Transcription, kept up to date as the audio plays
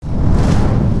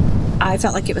I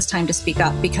felt like it was time to speak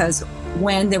up, because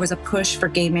when there was a push for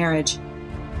gay marriage,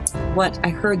 what I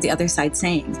heard the other side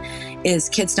saying is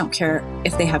kids don't care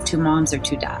if they have two moms or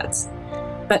two dads.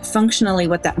 But functionally,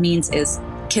 what that means is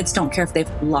kids don't care if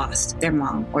they've lost their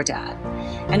mom or dad.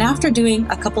 And after doing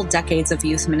a couple decades of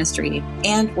youth ministry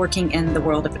and working in the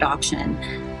world of adoption,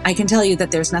 I can tell you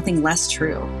that there's nothing less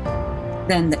true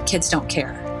than that kids don't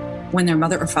care when their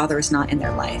mother or father is not in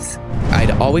their life.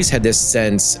 I'd always had this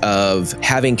sense of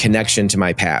having connection to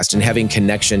my past and having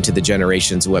connection to the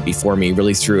generations who went before me,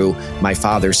 really through my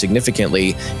father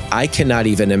significantly. I cannot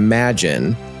even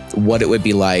imagine what it would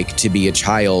be like to be a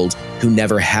child who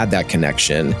never had that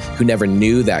connection, who never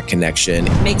knew that connection.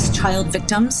 It makes child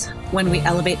victims when we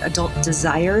elevate adult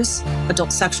desires,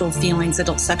 adult sexual feelings,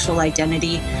 adult sexual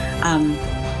identity,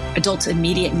 adults'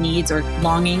 immediate needs or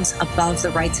longings above the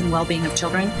rights and well-being of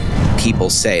children. People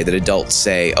say that adults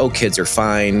say, oh, kids are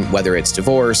fine, whether it's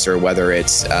divorce or whether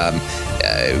it's the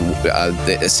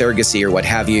surrogacy or what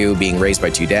have you, being raised by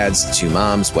two dads, two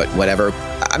moms, whatever.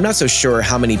 I'm not so sure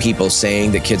how many people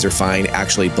saying that kids are fine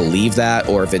actually believe that,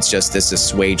 or if it's just this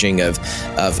assuaging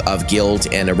of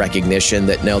guilt and a recognition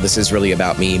that, no, this is really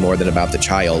about me more than about the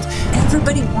child.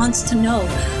 Everybody wants to know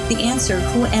the answer,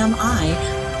 who am I?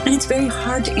 And it's very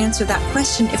hard to answer that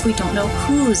question if we don't know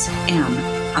whose am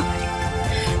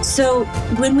I. So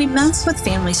when we mess with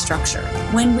family structure,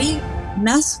 when we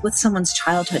mess with someone's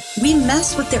childhood, we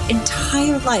mess with their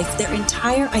entire life, their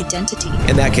entire identity.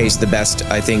 In that case, the best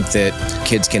I think that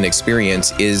kids can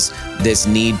experience is this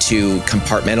need to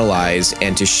compartmentalize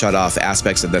and to shut off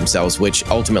aspects of themselves, which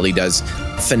ultimately does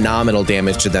phenomenal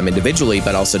damage to them individually,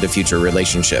 but also to future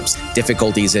relationships.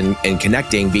 Difficulties in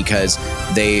connecting because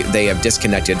they have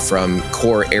disconnected from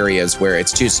core areas where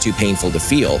it's just too painful to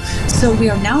feel. So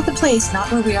we are now at the place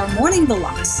not where we are mourning the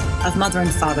loss of mother and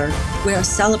father, we are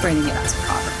celebrating it as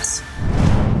progress.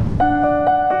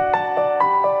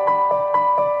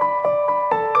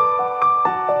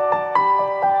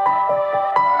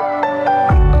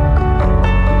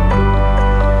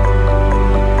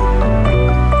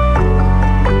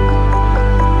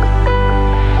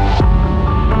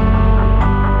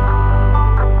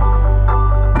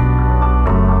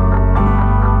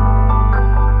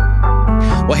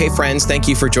 Well, hey, friends, thank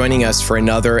you for joining us for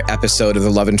another episode of the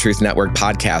Love and Truth Network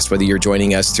podcast. Whether you're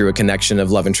joining us through a connection of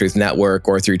Love and Truth Network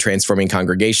or through Transforming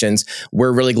Congregations,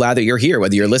 we're really glad that you're here.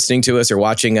 Whether you're listening to us or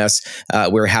watching us,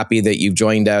 we're happy that you've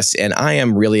joined us. And I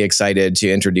am really excited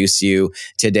to introduce you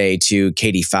today to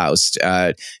Katy Faust.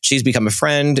 She's become a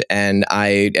friend, and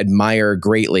I admire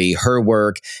greatly her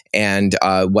work and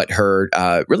what her,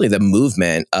 really the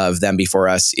movement of Them Before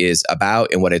Us is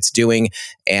about and what it's doing,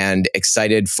 and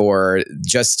excited for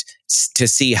just to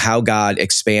see how God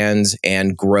expands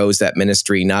and grows that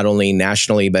ministry, not only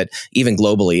nationally, but even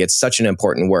globally. It's such an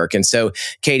important work. And so,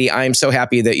 Katy, I'm so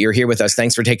happy that you're here with us.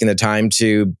 Thanks for taking the time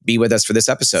to be with us for this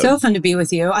episode. So fun to be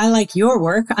with you. I like your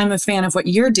work. I'm a fan of what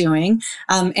you're doing.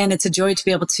 And it's a joy to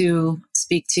be able to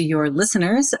speak to your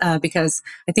listeners because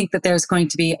I think that there's going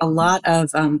to be a lot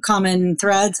of common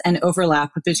threads and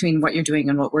overlap between what you're doing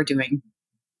and what we're doing.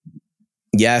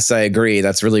 Yes, I agree.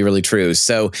 That's really, really true.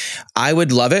 So I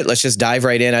would love it. Let's just dive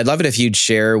right in. I'd love it if you'd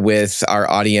share with our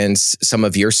audience some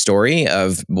of your story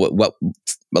of what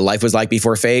life was like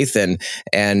before faith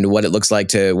and what it looks like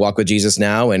to walk with Jesus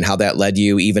now and how that led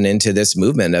you even into this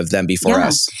movement of Them Before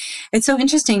Us. It's so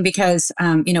interesting because,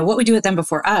 what we do at Them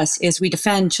Before Us is we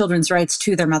defend children's rights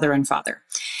to their mother and father.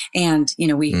 And,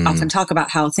 we often talk about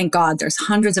how, thank God, there's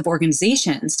hundreds of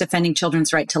organizations defending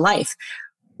children's right to life.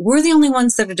 We're the only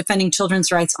ones that are defending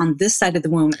children's rights on this side of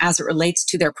the womb as it relates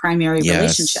to their primary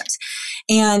relationships.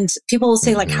 And people will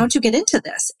say, how'd you get into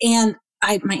this? And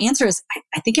my answer is,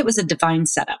 I think it was a divine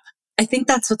setup. I think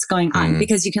that's what's going on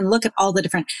because you can look at all the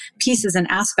different pieces and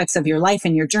aspects of your life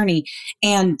and your journey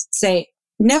and say,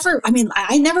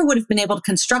 I never would have been able to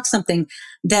construct something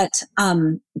that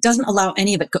doesn't allow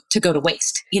any of it to go to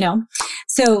waste,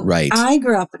 So I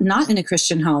grew up not in a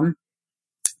Christian home.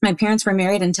 My parents were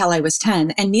married until I was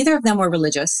 10, and neither of them were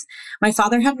religious. My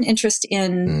father had an interest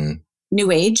in New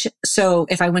Age. So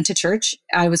if I went to church,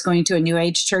 I was going to a New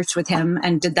Age church with him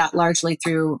and did that largely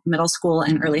through middle school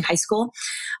and early high school.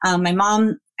 My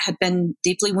mom had been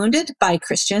deeply wounded by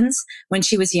Christians when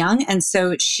she was young. And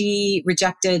so she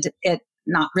rejected it,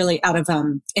 not really out of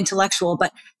intellectual,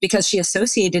 but because she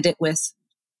associated it with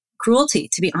cruelty,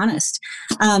 to be honest.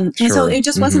 And so it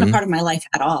just wasn't a part of my life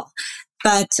at all.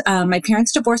 But my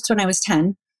parents divorced when I was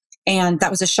 10, and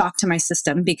that was a shock to my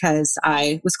system because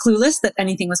I was clueless that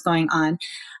anything was going on.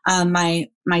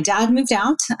 My dad moved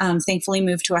out, thankfully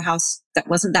moved to a house that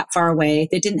wasn't that far away.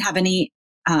 They didn't have any,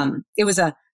 it was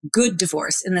a good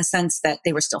divorce in the sense that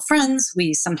they were still friends.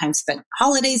 We sometimes spent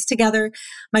holidays together.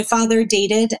 My father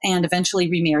dated and eventually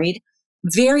remarried.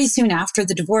 Very soon after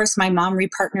the divorce, my mom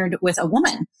repartnered with a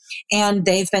woman, and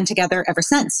they've been together ever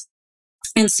since.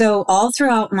 And so all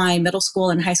throughout my middle school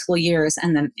and high school years,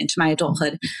 and then into my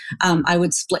adulthood, I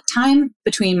would split time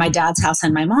between my dad's house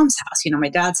and my mom's house. My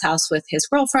dad's house with his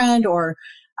girlfriend or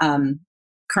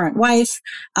current wife,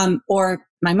 or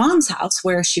my mom's house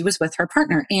where she was with her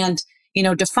partner. And,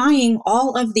 defying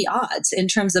all of the odds in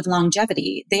terms of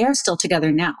longevity, they are still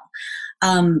together now.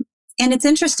 And it's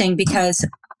interesting because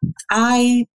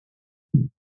I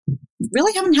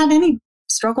really haven't had any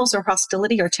struggles or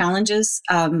hostility or challenges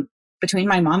between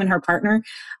my mom and her partner.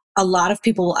 A lot of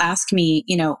people will ask me,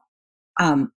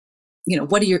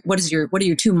 what do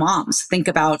your two moms think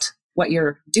about what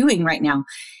you're doing right now?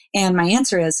 And my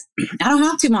answer is, I don't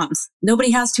have two moms.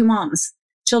 Nobody has two moms.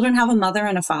 Children have a mother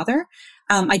and a father.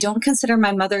 I don't consider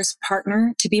my mother's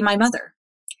partner to be my mother,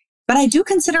 but I do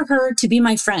consider her to be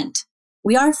my friend.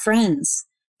 We are friends,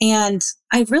 and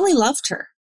I really loved her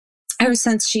ever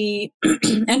since she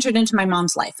entered into my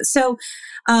mom's life. So,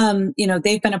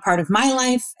 they've been a part of my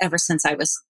life ever since I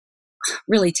was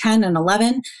really 10 and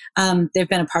 11. They've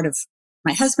been a part of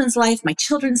my husband's life, my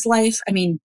children's life. I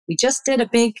mean, we just did a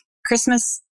big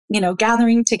Christmas,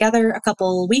 gathering together a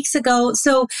couple weeks ago.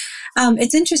 So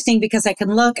it's interesting because I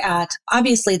can look at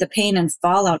obviously the pain and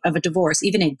fallout of a divorce,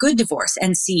 even a good divorce,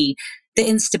 and see the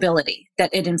instability that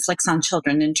it inflicts on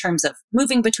children in terms of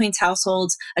moving between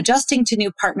households, adjusting to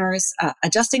new partners,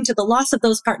 adjusting to the loss of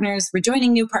those partners,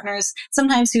 rejoining new partners,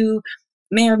 sometimes who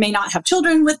may or may not have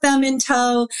children with them in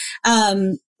tow.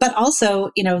 But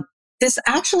also, this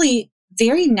actually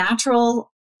very natural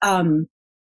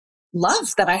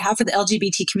love that I have for the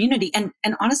LGBT community, and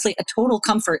honestly, a total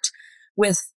comfort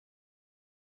with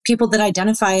people that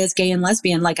identify as gay and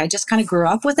lesbian. Like, I just kind of grew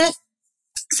up with it.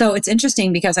 So it's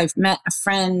interesting because I've met a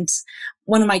friend,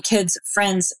 one of my kids'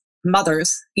 friends'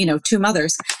 mothers, two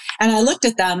mothers, and I looked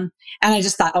at them and I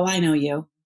just thought, oh, I know you.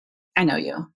 I know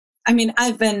you. I mean,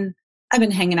 I've been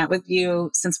hanging out with you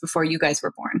since before you guys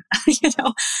were born,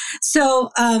 So,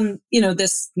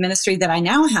 this ministry that I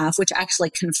now have, which actually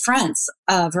confronts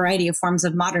a variety of forms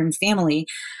of modern family,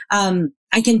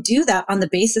 I can do that on the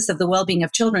basis of the well-being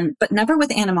of children, but never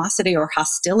with animosity or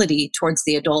hostility towards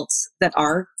the adults that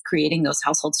are creating those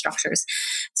household structures.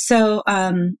 So,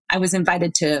 I was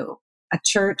invited to a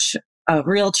church, a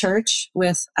real church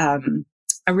with a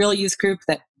real youth group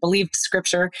that believed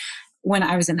scripture. When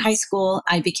I was in high school,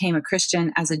 I became a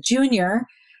Christian as a junior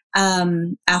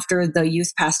after the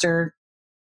youth pastor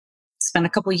spent a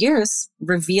couple years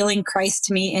revealing Christ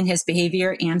to me in his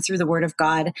behavior and through the word of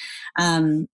God.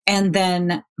 But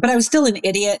I was still an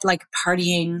idiot, like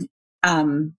partying,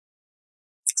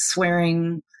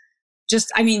 swearing,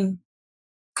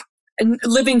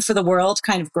 living for the world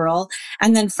kind of girl.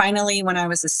 And then finally, when I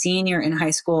was a senior in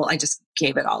high school, I just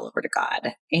gave it all over to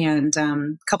God. And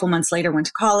a couple months later, went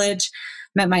to college,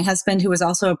 met my husband, who was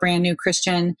also a brand new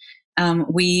Christian.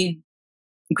 We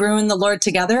grew in the Lord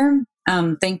together.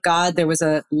 Thank God there was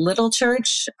a little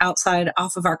church outside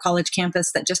off of our college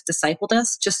campus that just discipled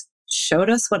us, just showed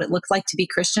us what it looked like to be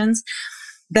Christians,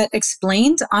 that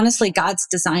explained, honestly, God's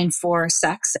design for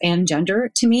sex and gender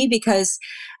to me. Because,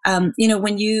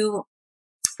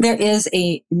 there is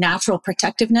a natural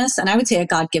protectiveness, and I would say a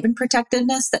God-given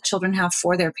protectiveness that children have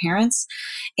for their parents.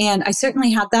 And I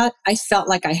certainly had that. I felt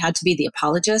like I had to be the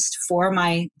apologist for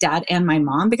my dad and my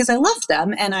mom because I loved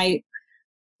them. And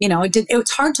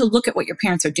it's hard to look at what your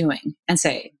parents are doing and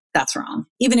say, that's wrong,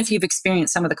 even if you've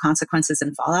experienced some of the consequences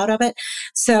and fallout of it.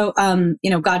 So,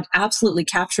 God absolutely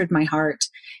captured my heart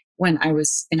when I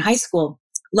was in high school,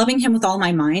 loving him with all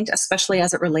my mind, especially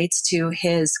as it relates to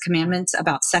his commandments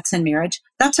about sex and marriage.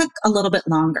 That took a little bit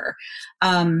longer.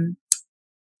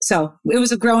 So it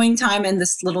was a growing time, and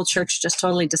this little church just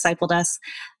totally discipled us.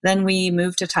 Then we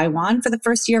moved to Taiwan for the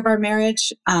first year of our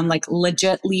marriage, like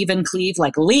legit leave and cleave,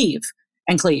 like leave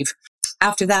and cleave.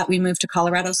 After that, we moved to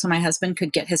Colorado so my husband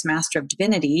could get his Master of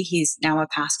Divinity. He's now a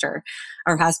pastor,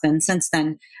 or has been since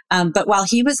then. But while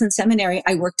he was in seminary,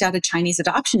 I worked at a Chinese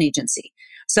adoption agency.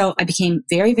 So I became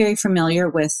very, very familiar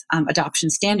with adoption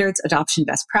standards, adoption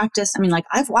best practice. I mean, like,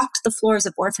 I've walked the floors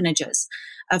of orphanages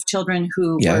of children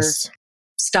who were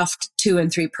stuffed 2 and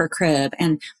 3 per crib,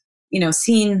 and,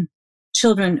 seen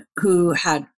children who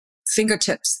had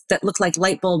fingertips that looked like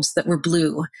light bulbs that were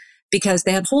blue because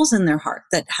they had holes in their heart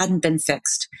that hadn't been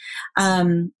fixed,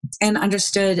 and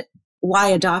understood why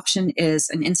adoption is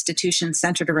an institution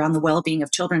centered around the well-being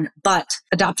of children, but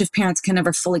adoptive parents can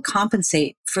never fully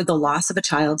compensate for the loss of a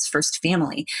child's first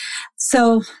family.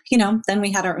 So, then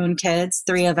we had our own kids,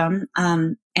 3 of them.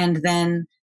 And then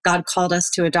God called us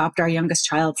to adopt our youngest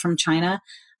child from China.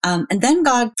 And then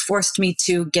God forced me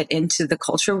to get into the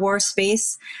culture war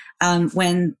space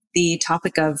when the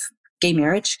topic of gay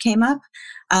marriage came up.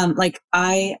 On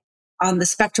the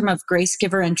spectrum of grace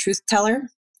giver and truth teller,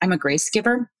 I'm a grace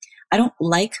giver. I don't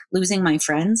like losing my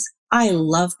friends. I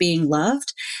love being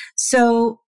loved.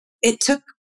 So it took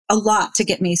a lot to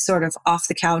get me sort of off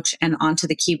the couch and onto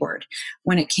the keyboard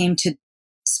when it came to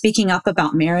speaking up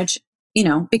about marriage,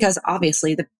 because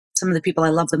obviously some of the people I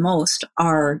love the most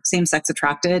are same-sex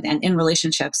attracted and in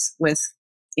relationships with,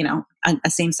 a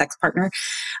same-sex partner.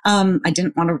 I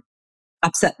didn't want to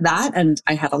upset that. And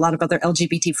I had a lot of other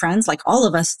LGBT friends, like all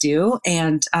of us do.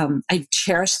 And I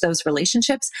cherish those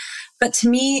relationships. But to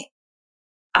me,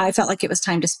 I felt like it was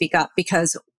time to speak up,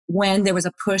 because when there was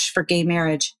a push for gay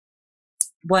marriage,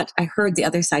 what I heard the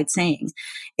other side saying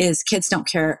is kids don't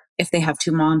care if they have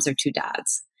 2 moms or 2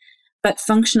 dads. But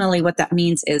functionally, what that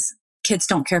means is kids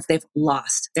don't care if they've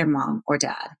lost their mom or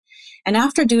dad. And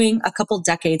after doing a couple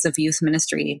decades of youth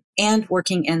ministry and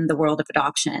working in the world of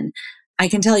adoption, I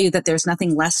can tell you that there's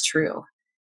nothing less true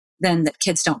than that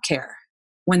kids don't care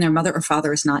when their mother or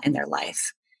father is not in their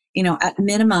life. At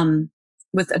minimum,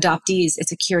 with adoptees,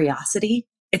 it's a curiosity,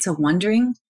 it's a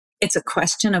wondering, it's a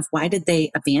question of, why did they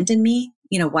abandon me?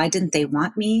 Why didn't they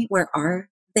want me? Where are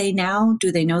they now? Do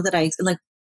they know that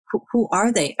who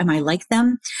are they? Am I like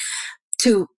them?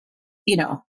 To,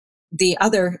 the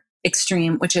other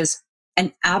extreme, which is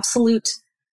an absolute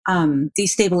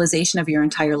destabilization of your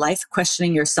entire life,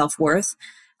 questioning your self-worth,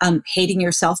 hating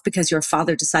yourself because your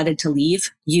father decided to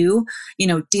leave you,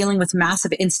 dealing with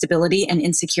massive instability and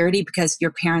insecurity because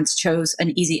your parents chose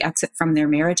an easy exit from their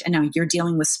marriage. And now you're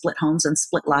dealing with split homes and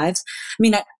split lives.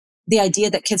 The idea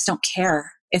that kids don't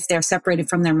care if they're separated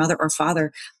from their mother or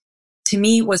father, to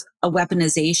me, was a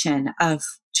weaponization of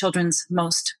children's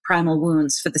most primal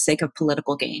wounds for the sake of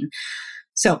political gain.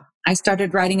 So I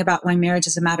started writing about why marriage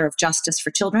is a matter of justice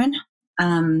for children.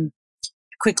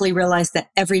 Quickly realized that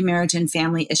every marriage and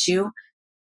family issue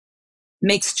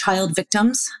makes child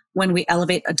victims when we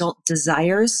elevate adult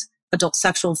desires, adult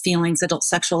sexual feelings, adult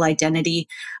sexual identity,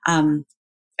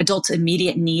 adults'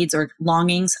 immediate needs or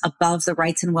longings above the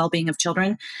rights and well-being of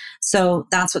children. So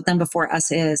that's what Then Before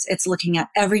Us is. It's looking at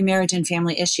every marriage and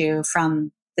family issue,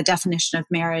 from the definition of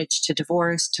marriage to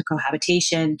divorce to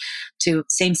cohabitation to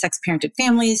same-sex parented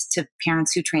families to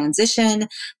parents who transition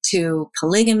to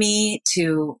polygamy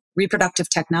to reproductive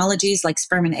technologies like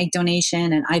sperm and egg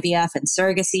donation and IVF and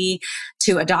surrogacy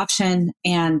to adoption.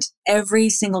 And every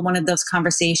single one of those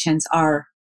conversations are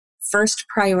first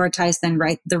prioritize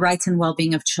the rights and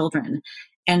well-being of children,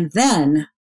 and then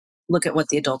look at what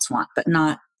the adults want, but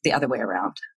not the other way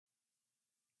around.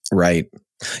 Right.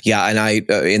 Yeah.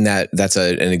 And that's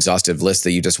an exhaustive list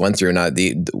that you just went through. And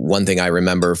the one thing I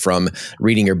remember from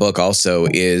reading your book also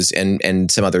is,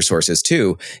 and some other sources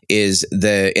too, is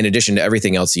in addition to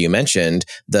everything else that you mentioned,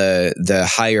 the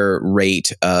higher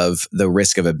rate of the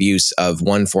risk of abuse of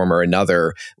one form or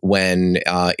another when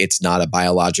it's not a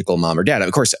biological mom or dad.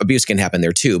 Of course, abuse can happen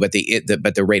there too, but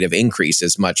the rate of increase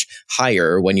is much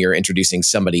higher when you're introducing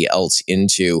somebody else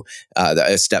into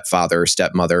a stepfather,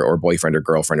 stepmother, or boyfriend or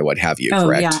girlfriend or what have you.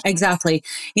 Oh, correct? yeah, exactly.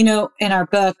 In our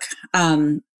book,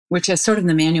 which is sort of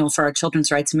the manual for our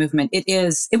children's rights movement,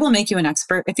 it will make you an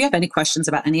expert. If you have any questions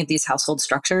about any of these household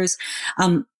structures,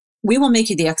 we will make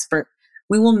you the expert.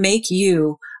 We will make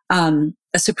you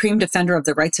a supreme defender of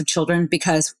the rights of children,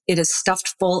 because it is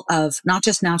stuffed full of not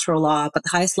just natural law, but the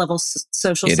highest level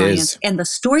social science and the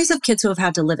stories of kids who have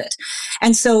had to live it.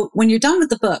 And so when you're done with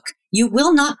the book, you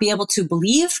will not be able to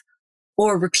believe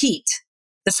or repeat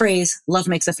the phrase, love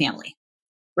makes a family,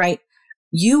 right?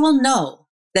 You will know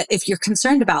that if you're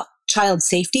concerned about child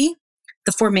safety,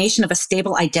 the formation of a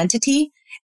stable identity,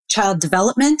 child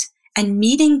development, and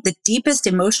meeting the deepest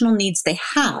emotional needs they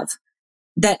have,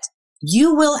 that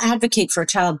you will advocate for a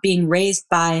child being raised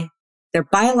by their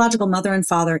biological mother and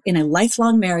father in a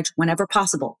lifelong marriage whenever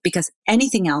possible, because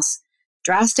anything else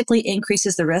drastically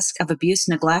increases the risk of abuse,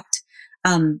 neglect.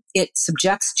 It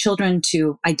subjects children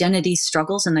to identity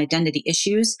struggles and identity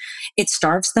issues. It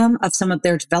starves them of some of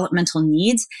their developmental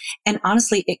needs. And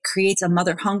honestly, it creates a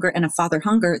mother hunger and a father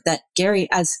hunger that, Garry,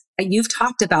 as you've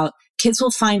talked about, kids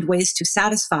will find ways to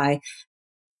satisfy.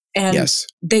 And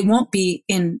they won't be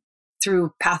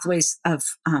through pathways of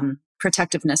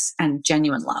protectiveness and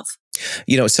genuine love.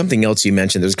 Something else you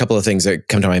mentioned, there's a couple of things that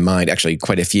come to my mind, actually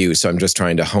quite a few. So I'm just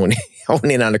trying to hone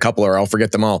in on a couple or I'll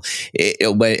forget them all.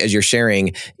 As you're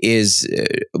sharing is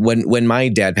when my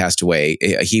dad passed away,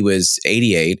 he was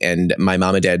 88 and my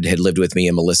mom and dad had lived with me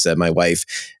and Melissa, my wife,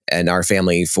 and our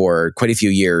family for quite a few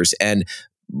years. And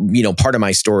part of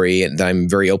my story that I'm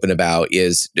very open about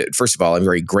is, first of all, I'm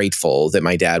very grateful that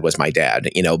my dad was my dad,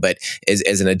 but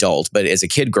as an adult, but as a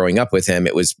kid growing up with him,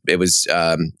 it was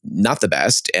not the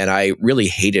best. And I really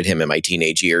hated him in my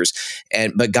teenage years.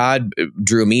 But God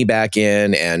drew me back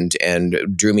in and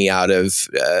drew me out of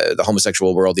the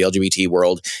homosexual world, the LGBT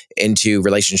world, into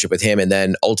relationship with him. And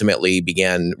then ultimately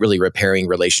began really repairing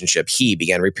relationship. He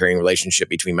began repairing relationship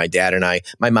between my dad and I.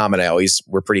 My mom and I always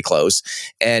were pretty close.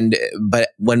 But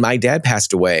when my dad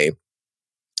passed away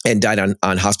and died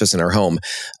on hospice in our home,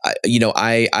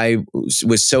 I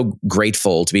was so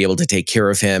grateful to be able to take care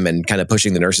of him and kind of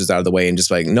pushing the nurses out of the way and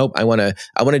just like, nope, I want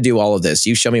to do all of this.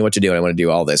 You show me what to do. And I want to do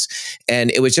all this.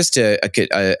 And it was just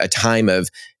a time of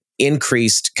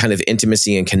increased kind of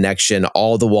intimacy and connection.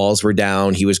 All the walls were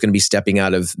down. He was going to be stepping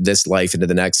out of this life into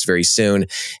the next very soon.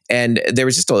 And there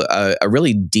was just a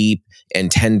really deep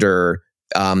and tender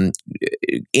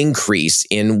increase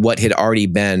in what had already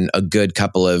been a good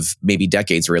couple of maybe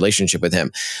decades of relationship with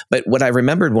him. But what I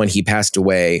remembered when he passed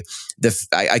away,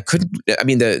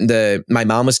 my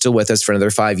mom was still with us for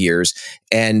another 5 years,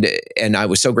 and I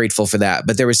was so grateful for that.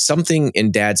 But there was something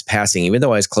in Dad's passing, even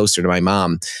though I was closer to my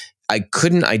mom, I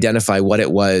couldn't identify what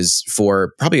it was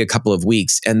for probably a couple of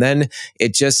weeks. And then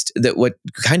what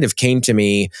kind of came to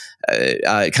me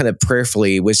kind of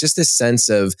prayerfully was just this sense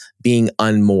of being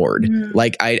unmoored. Mm.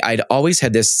 Like I'd always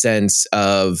had this sense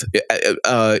of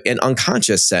an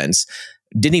unconscious sense,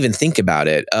 didn't even think about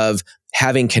it, of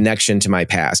having connection to my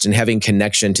past and having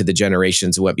connection to the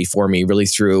generations who went before me, really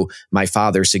through my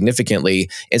father significantly.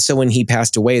 And so when he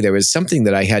passed away, there was something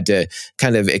that I had to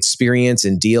kind of experience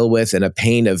and deal with, and a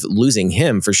pain of losing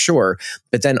him for sure.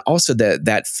 But then also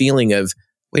that feeling of,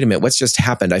 wait a minute, what's just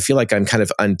happened? I feel like I'm kind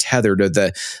of untethered, or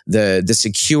the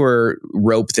secure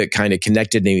rope that kind of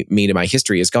connected me to my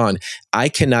history is gone. I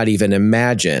cannot even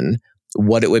imagine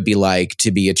what it would be like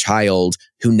to be a child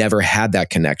who never had that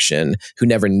connection, who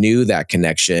never knew that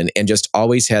connection, and just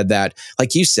always had that,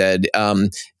 like you said, at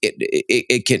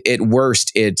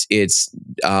worst, it's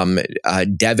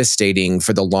devastating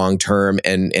for the long term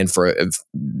and for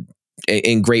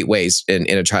in great ways in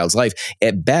a child's life.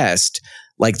 At best,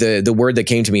 like the word that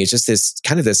came to me is just this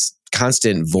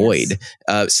constant void,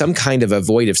 yes. Some kind of a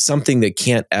void of something that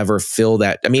can't ever fill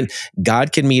that. I mean,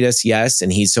 God can meet us, yes,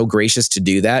 and he's so gracious to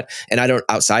do that. And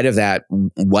outside of that,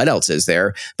 what else is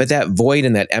there? But that void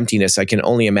and that emptiness, I can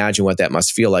only imagine what that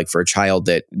must feel like for a child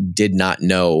that did not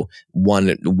know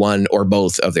one or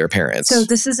both of their parents. So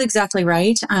this is exactly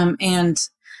right. And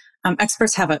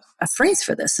experts have a phrase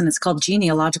for this, and it's called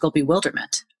genealogical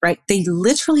bewilderment, right? They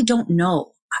literally don't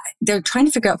know. They're trying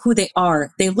to figure out who they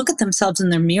are. They look at themselves in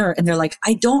their mirror and they're like,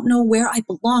 I don't know where I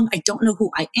belong. I don't know who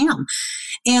I am.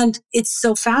 And it's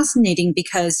so fascinating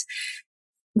because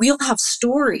we'll have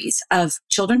stories of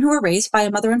children who were raised by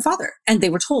a mother and father, and they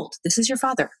were told, this is your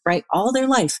father, right? All their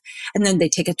life. And then they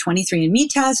take a 23andMe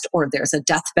test, or there's a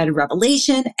deathbed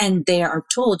revelation, and they are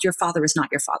told your father is not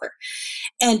your father.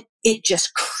 And it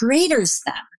just craters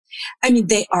them. I mean,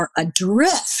 they are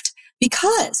adrift,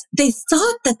 because they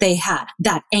thought that they had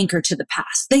that anchor to the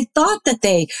past. They thought that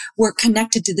they were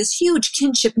connected to this huge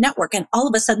kinship network. And all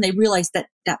of a sudden they realized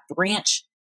that branch,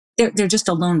 they're just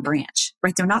a lone branch,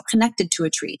 right? They're not connected to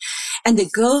a tree. And they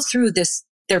go through this,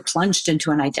 they're plunged into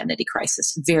an identity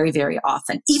crisis very, very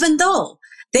often, even though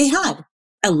they had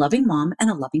a loving mom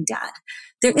and a loving dad.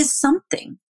 There is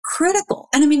something critical.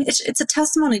 And I mean, it's a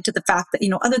testimony to the fact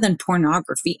that, other than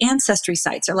pornography, ancestry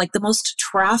sites are like the most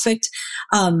trafficked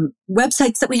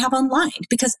websites that we have online,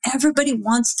 because everybody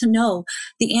wants to know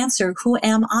the answer, who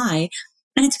am I?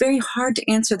 And it's very hard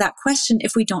to answer that question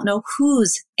if we don't know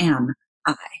whose am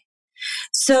I.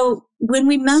 So when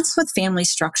we mess with family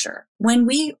structure, when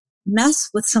we mess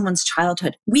with someone's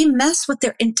childhood, we mess with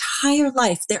their entire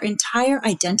life, their entire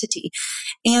identity.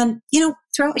 And,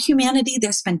 throughout humanity,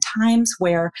 there's been times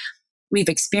where we've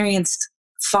experienced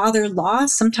father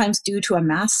loss, sometimes due to a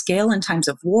mass scale in times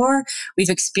of war. We've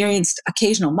experienced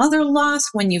occasional mother loss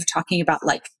when you're talking about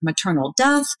like maternal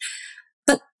death.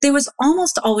 But there was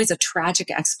almost always a tragic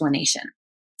explanation.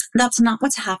 That's not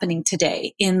what's happening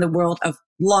today in the world of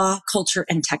law, culture,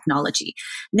 and technology.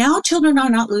 Now children are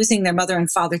not losing their mother and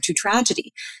father to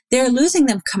tragedy. They're losing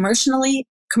them commercially,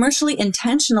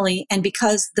 intentionally, and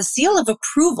because the seal of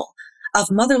approval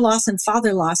of mother loss and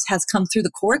father loss has come through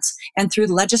the courts and through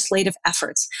legislative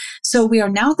efforts. So we are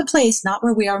now at the place not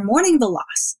where we are mourning the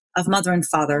loss of mother and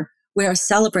father, we are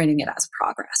celebrating it as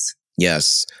progress.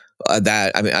 Yes.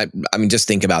 I mean, just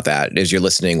think about that as you're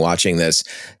listening, watching this,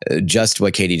 just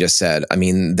what Katy just said. I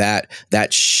mean, that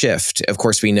shift, of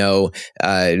course, we know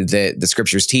that the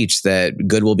scriptures teach that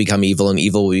good will become evil and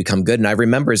evil will become good. And I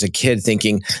remember as a kid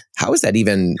thinking, how is that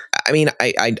even, I mean,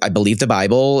 I believe the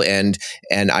Bible and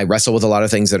I wrestle with a lot of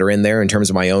things that are in there in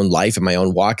terms of my own life and my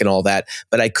own walk and all that,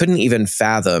 but I couldn't even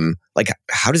fathom, like,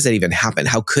 how does that even happen?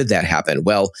 How could that happen?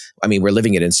 Well, I mean, we're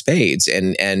living it in spades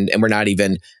and we're not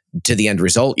even to the end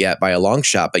result yet by a long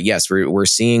shot. But yes, we're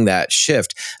seeing that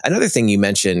shift. Another thing you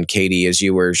mentioned, Katy, as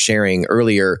you were sharing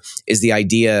earlier, is the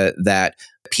idea that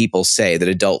people say, that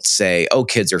adults say, oh,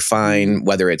 kids are fine,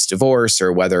 whether it's divorce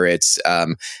or whether it's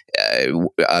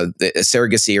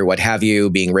surrogacy or what have you,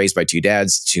 being raised by two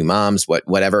dads, two moms,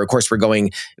 whatever. Of course,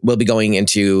 we'll be going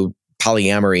into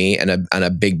polyamory on a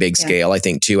big scale, I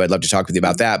think, too. I'd love to talk with you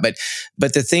about that.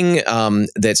 But the thing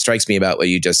that strikes me about what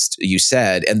you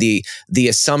said and the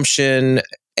assumption,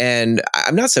 and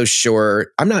I'm not so sure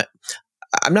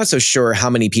how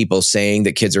many people saying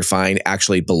that kids are fine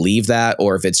actually believe that,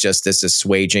 or if it's just this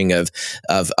assuaging of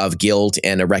guilt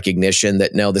and a recognition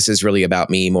that no, this is really about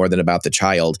me more than about the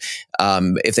child.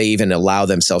 If they even allow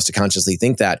themselves to consciously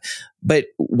think that. But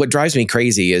what drives me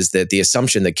crazy is that the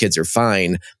assumption that kids are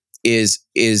fine is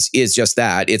just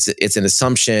that. It's an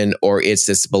assumption, or it's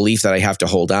this belief that I have to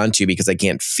hold on to because I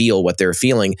can't feel what they're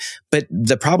feeling. But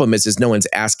the problem is no one's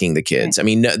asking the kids. Right. I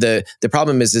mean, the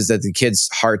problem is that the kids'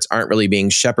 hearts aren't really being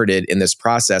shepherded in this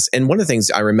process. And one of the things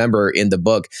I remember in the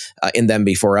book, In Them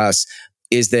Before Us,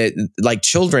 is that like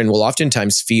children will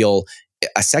oftentimes feel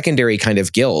a secondary kind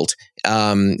of guilt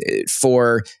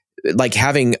for like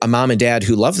having a mom and dad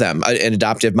who love them, an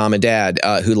adoptive mom and dad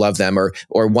who love them,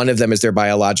 or one of them is their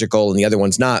biological and the other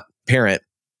one's not parent,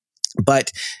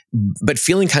 but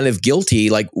feeling kind of guilty,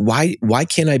 like why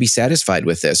can't I be satisfied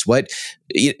with this?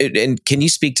 And can you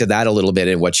speak to that a little bit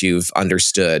and what you've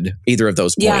understood, either of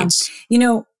those points?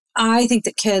 Yeah. I think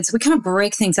that kids, we kind of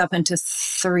break things up into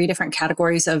 3 different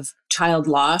categories of child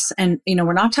loss. And,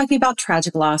 we're not talking about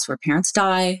tragic loss where parents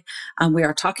die. We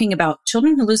are talking about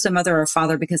children who lose their mother or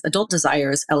father because adult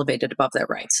desire is elevated above their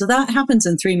rights. So that happens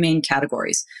in 3 main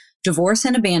categories: divorce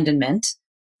and abandonment,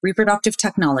 reproductive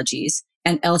technologies,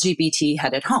 and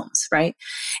LGBT-headed homes, right?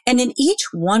 And in each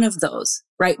one of those,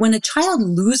 right, when a child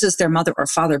loses their mother or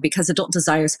father because adult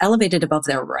desire is elevated above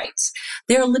their rights,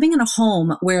 they're living in a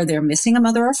home where they're missing a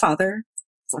mother or father,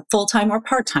 full-time or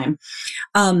part-time,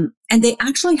 and they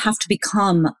actually have to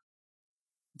become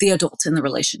the adult in the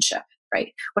relationship,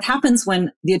 right? What happens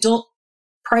when the adult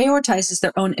prioritizes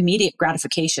their own immediate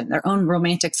gratification, their own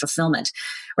romantic fulfillment,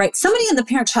 right? Somebody in the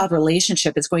parent-child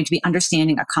relationship is going to be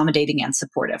understanding, accommodating, and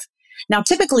supportive. Now,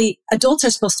 typically, adults are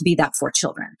supposed to be that for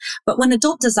children. But when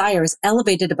adult desire is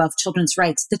elevated above children's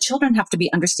rights, the children have to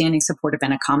be understanding, supportive,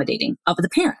 and accommodating of the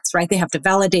parents, right? They have to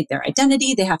validate their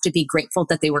identity. They have to be grateful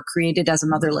that they were created as a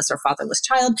motherless or fatherless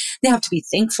child. They have to be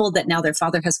thankful that now their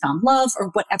father has found love, or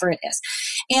whatever it is.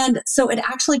 And so it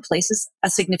actually places a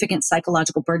significant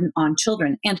psychological burden on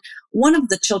children. And one of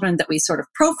the children that we sort of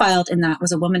profiled in that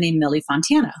was a woman named Millie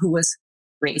Fontana, who was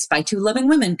raised by 2 loving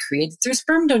women, created through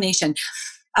sperm donation,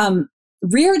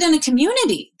 reared in a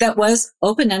community that was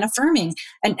open and affirming.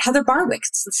 And Heather Barwick,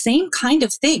 it's the same kind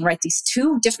of thing, right? These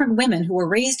 2 different women who were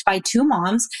raised by 2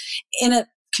 moms in a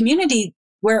community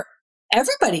where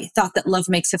everybody thought that love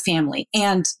makes a family,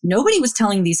 and nobody was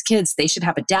telling these kids they should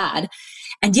have a dad.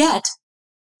 And yet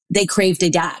they craved a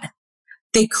dad.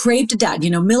 They craved a dad.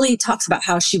 Millie talks about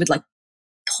how she would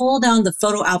pull down the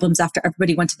photo albums after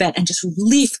everybody went to bed and just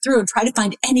leaf through and try to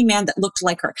find any man that looked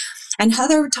like her. And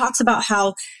Heather talks about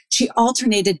how she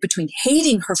alternated between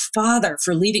hating her father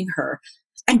for leaving her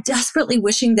and desperately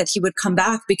wishing that he would come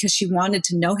back because she wanted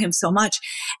to know him so much.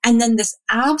 And then this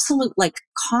absolute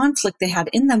conflict they had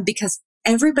in them because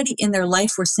everybody in their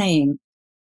life were saying,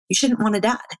 you shouldn't want a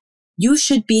dad. You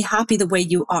should be happy the way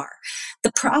you are.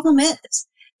 The problem is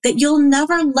that you'll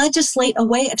never legislate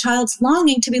away a child's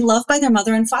longing to be loved by their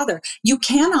mother and father. You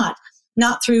cannot,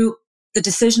 not through the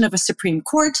decision of a Supreme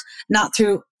Court, not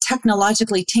through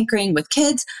technologically tinkering with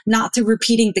kids, not through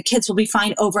repeating the kids will be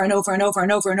fine over and over and over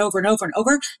and over and over and over and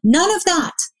over. None of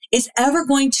that is ever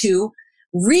going to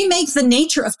remake the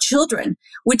nature of children,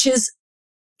 which is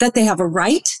that they have a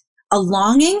right, a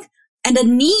longing, and a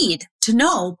need to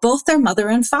know both their mother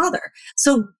and father.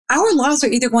 So our laws are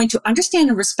either going to understand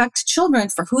and respect children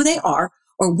for who they are,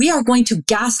 or we are going to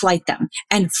gaslight them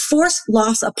and force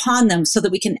loss upon them so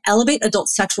that we can elevate adult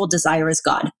sexual desire as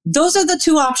God. Those are the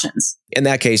two options. In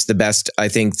that case, the best, I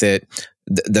think that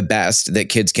the best that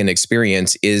kids can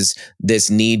experience is this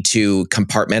need to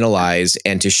compartmentalize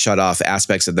and to shut off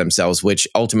aspects of themselves, which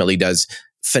ultimately does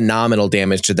phenomenal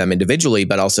damage to them individually,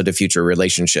 but also to future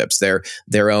relationships,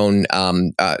 their own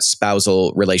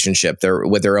spousal relationship,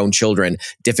 with their own children,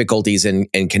 difficulties in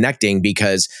connecting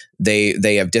because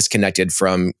they have disconnected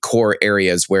from core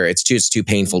areas where it's just too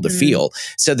painful to feel.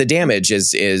 So the damage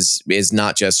is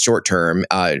not just short term,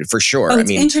 for sure. Oh,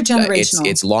 it's intergenerational.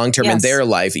 It's long term in their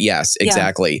life. Yes,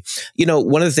 exactly.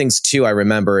 One of the things too I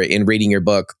remember in reading your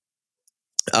book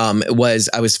was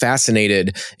I was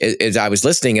fascinated as I was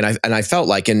listening, and I felt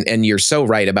like, and you're so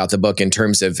right about the book in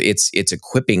terms of its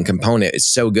equipping component is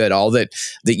so good. All that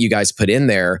you guys put in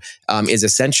there is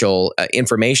essential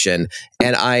information,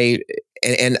 and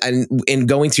And in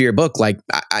going through your book, like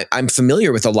I'm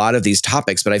familiar with a lot of these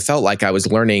topics, but I felt like I was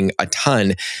learning a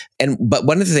ton. But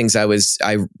one of the things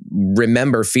I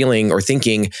remember feeling or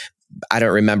thinking, I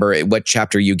don't remember what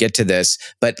chapter you get to this,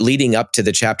 but leading up to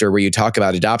the chapter where you talk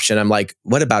about adoption, I'm like,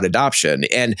 what about adoption?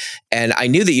 And I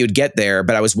knew that you'd get there,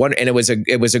 but I was wondering, and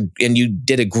and you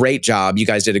did a great job. You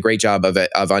guys did a great job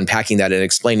of unpacking that and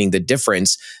explaining the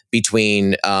difference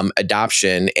between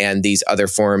adoption and these other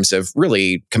forms of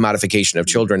really commodification of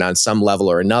children on some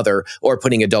level or another, or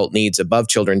putting adult needs above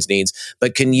children's needs.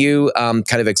 But can you kind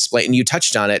of explain, you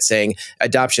touched on it saying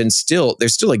adoption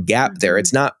there's still a gap there.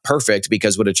 It's not perfect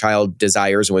because what a child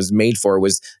desires and was made for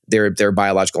was their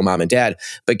biological mom and dad.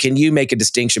 But can you make a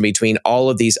distinction between all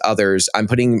of these others? I'm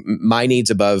putting my needs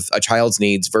above a child's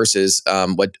needs versus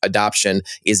what adoption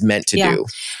is meant to do.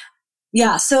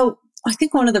 Yeah. So I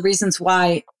think one of the reasons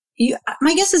why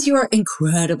my guess is you are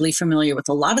incredibly familiar with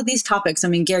a lot of these topics. I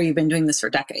mean, Garry, you've been doing this for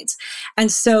decades.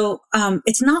 And so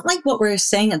it's not like what we're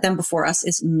saying at them before us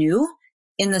is new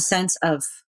in the sense of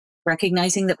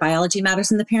recognizing that biology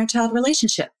matters in the parent-child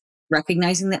relationship,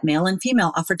 recognizing that male and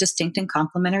female offer distinct and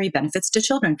complementary benefits to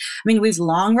children. I mean, we've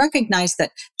long recognized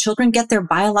that children get their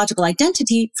biological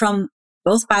identity from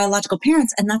both biological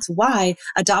parents. And that's why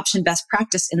adoption best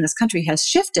practice in this country has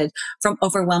shifted from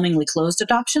overwhelmingly closed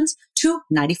adoptions to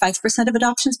 95% of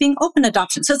adoptions being open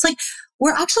adoption. So it's like,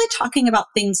 we're actually talking about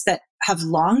things that have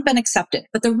long been accepted.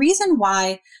 But the reason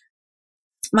why,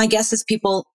 my guess is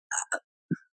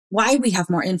why we have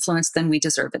more influence than we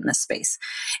deserve in this space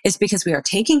is because we are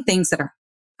taking things that are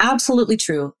absolutely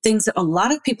true, things that a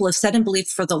lot of people have said and believed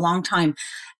for the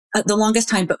longest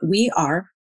time, but we are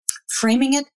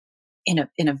framing it in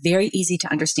a very easy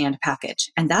to understand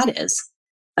package. And that is,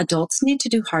 adults need to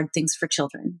do hard things for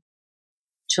children.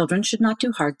 Children should not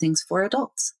do hard things for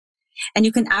adults. And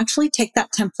you can actually take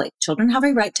that template. Children have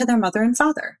a right to their mother and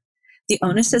father. The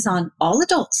onus is on all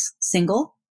adults,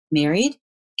 single, married,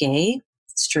 gay,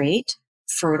 straight,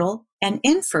 fertile, and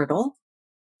infertile,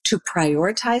 to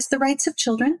prioritize the rights of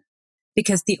children,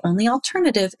 because the only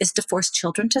alternative is to force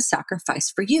children to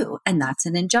sacrifice for you, and that's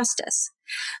an injustice.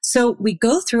 So we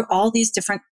go through all these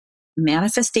different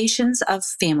manifestations of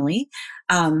family,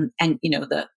 and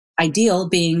the ideal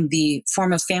being the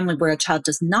form of family where a child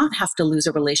does not have to lose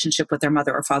a relationship with their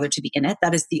mother or father to be in it.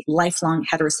 That is the lifelong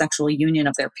heterosexual union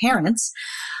of their parents.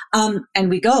 And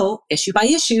we go issue by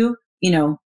issue,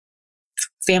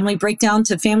 family breakdown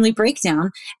to family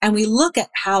breakdown, and we look at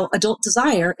how adult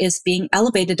desire is being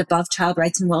elevated above child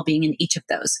rights and well-being in each of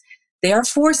those. They are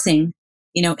forcing,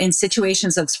 in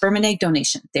situations of sperm and egg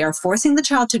donation, they are forcing the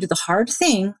child to do the hard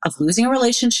thing of losing a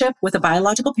relationship with a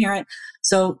biological parent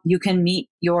so you can meet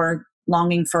your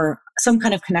longing for some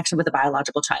kind of connection with a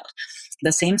biological child.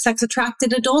 The same-sex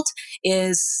attracted adult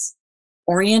is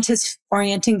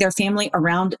orienting their family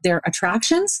around their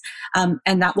attractions,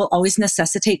 and that will always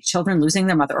necessitate children losing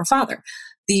their mother or father.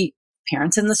 The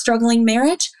parents in the struggling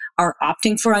marriage are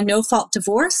opting for a no-fault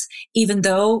divorce, even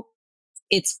though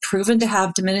it's proven to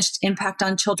have diminished impact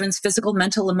on children's physical,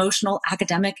 mental, emotional,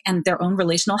 academic, and their own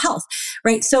relational health,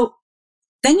 right? So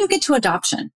then you get to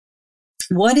adoption.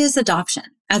 What is adoption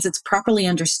as it's properly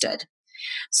understood?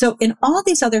 So in all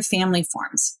these other family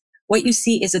forms, what you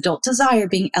see is adult desire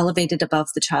being elevated above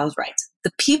the child's rights.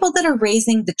 The people that are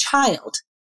raising the child,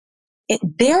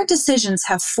 their decisions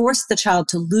have forced the child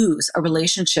to lose a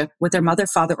relationship with their mother,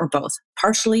 father, or both,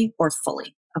 partially or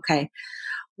fully. Okay.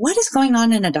 What is going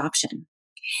on in adoption?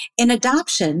 In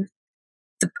adoption,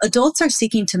 the adults are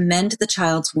seeking to mend the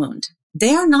child's wound.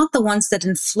 They are not the ones that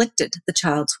inflicted the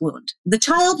child's wound. The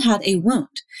child had a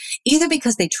wound, either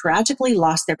because they tragically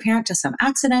lost their parent to some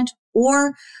accident,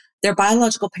 or their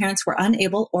biological parents were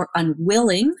unable or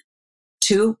unwilling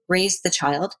to raise the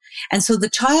child. And so the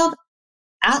child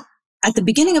at, at the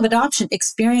beginning of adoption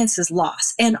experiences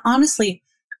loss. And honestly,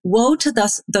 woe to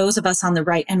those of us on the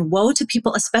right, and woe to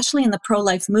people, especially in the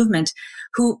pro-life movement,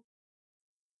 who,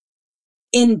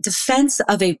 in defense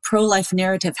of a pro-life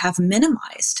narrative, have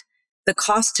minimized the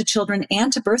cost to children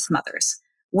and to birth mothers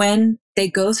when they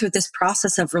go through this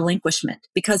process of relinquishment,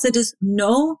 because it is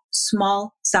no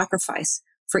small sacrifice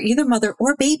for either mother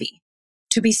or baby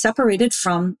to be separated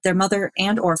from their mother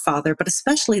and or father, but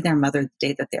especially their mother the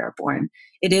day that they are born.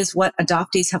 It is what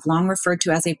adoptees have long referred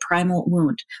to as a primal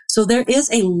wound. So there is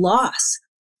a loss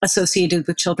associated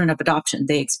with children of adoption.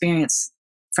 They experience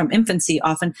from infancy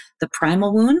often the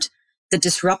primal wound, the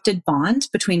disrupted bond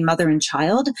between mother and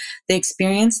child.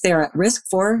 They're at risk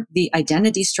for the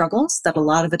identity struggles that a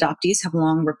lot of adoptees have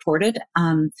long reported.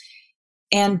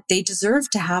 And they deserve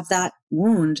to have that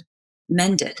wound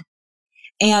mended.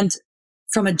 And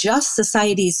from a just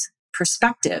society's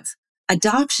perspective,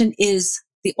 adoption is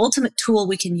the ultimate tool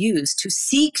we can use to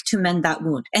seek to mend that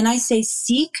wound. And I say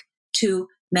seek to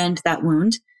mend that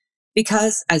wound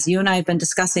because, as you and I have been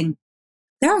discussing,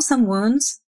 there are some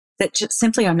wounds that just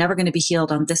simply are never going to be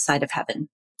healed on this side of heaven.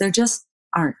 There just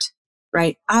aren't,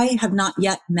 right? I have not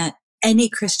yet met any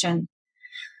Christian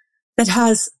that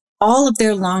has all of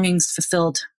their longings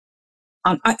fulfilled.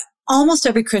 Almost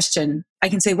every Christian, I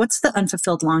can say, what's the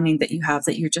unfulfilled longing that you have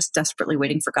that you're just desperately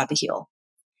waiting for God to heal?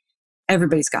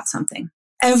 Everybody's got something.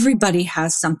 Everybody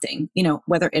has something,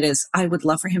 whether it is, I would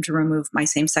love for him to remove my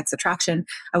same-sex attraction.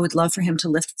 I would love for him to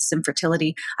lift this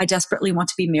infertility. I desperately want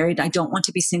to be married. I don't want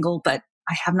to be single, but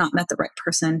I have not met the right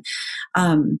person.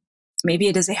 Maybe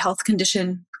it is a health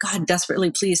condition. God,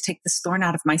 desperately, please take this thorn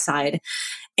out of my side.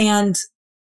 And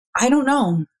I don't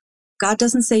know. God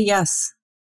doesn't say yes.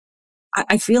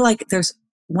 I feel like there's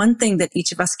one thing that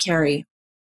each of us carry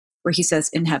where he says,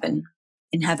 in heaven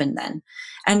then.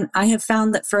 And I have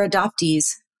found that for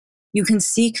adoptees, you can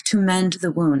seek to mend the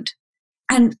wound.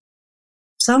 And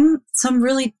some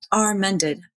really are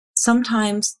mended.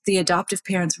 Sometimes the adoptive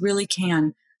parents really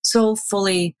can so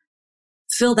fully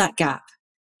fill that gap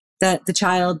that the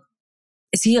child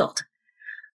is healed.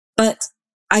 But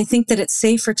I think that it's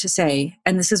safer to say,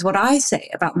 and this is what I say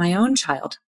about my own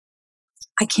child,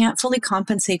 I can't fully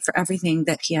compensate for everything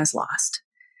that he has lost.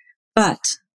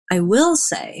 But I will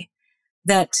say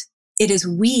that it is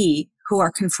we who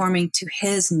are conforming to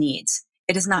his needs.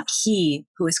 It is not he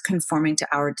who is conforming to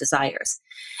our desires.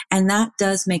 And that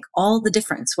does make all the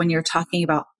difference when you're talking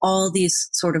about all these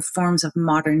sort of forms of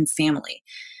modern family.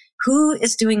 Who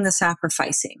is doing the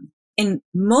sacrificing? In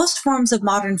most forms of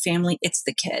modern family, it's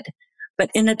the kid. But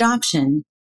in adoption,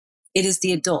 it is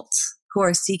the adults who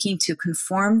are seeking to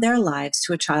conform their lives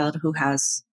to a child who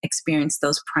has experienced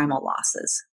those primal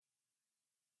losses.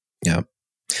 Yeah.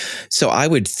 So I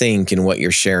would think in what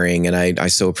you're sharing, and I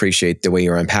so appreciate the way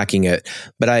you're unpacking it,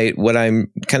 but what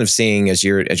I'm kind of seeing as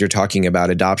you're talking about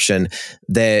adoption,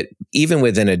 that even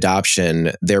within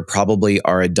adoption, there probably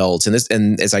are adults,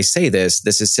 and as I say this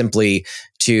is simply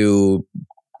to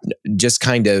just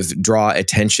kind of draw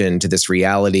attention to this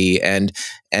reality and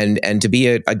to be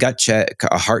a gut check,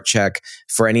 a heart check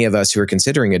for any of us who are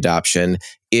considering adoption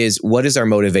is, what is our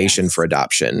motivation for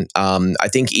adoption? I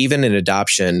think even in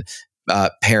adoption,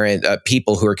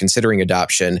 people who are considering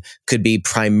adoption could be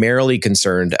primarily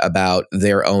concerned about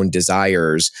their own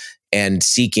desires and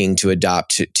seeking to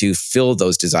adopt to fill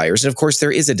those desires. And of course,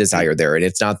 there is a desire there, and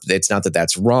it's not that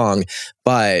that's wrong,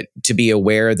 but to be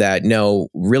aware that no,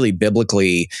 really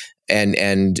biblically and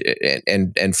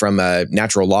from a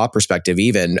natural law perspective,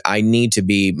 even, I need to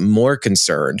be more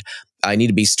concerned. I need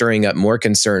to be stirring up more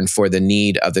concern for the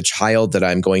need of the child that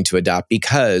I'm going to adopt,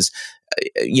 because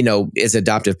as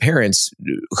adoptive parents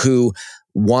who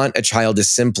want a child to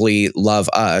simply love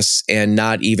us and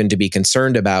not even to be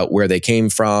concerned about where they came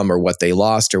from or what they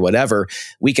lost or whatever,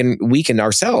 we can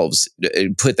ourselves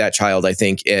put that child, I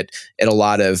think, at a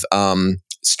lot of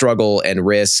struggle and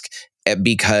risk,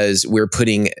 because we're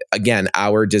putting, again,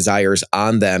 our desires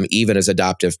on them, even as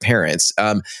adoptive parents.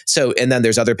 And then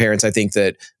there's other parents, I think,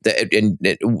 that in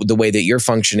the way that you're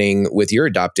functioning with your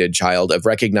adopted child, of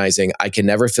recognizing, I can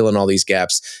never fill in all these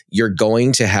gaps. You're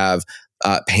going to have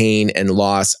pain and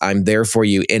loss. I'm there for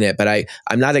you in it, but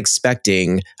I'm not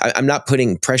expecting, I'm not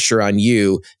putting pressure on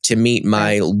you to meet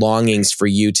my longings for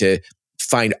you to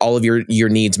find all of your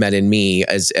needs met in me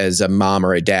as a mom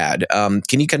or a dad.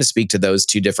 Can you kind of speak to those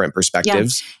two different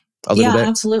perspectives a little bit? Yeah,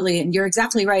 absolutely. And you're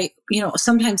exactly right.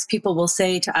 Sometimes people will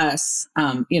say to us,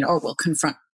 or will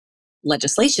confront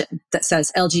legislation that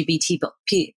says LGBT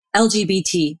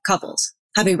couples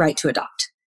have a right to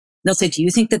adopt. They'll say, do you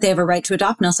think that they have a right to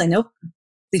adopt? And I'll say, nope,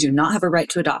 they do not have a right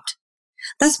to adopt.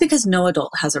 That's because no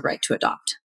adult has a right to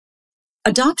adopt.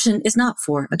 Adoption is not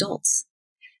for adults.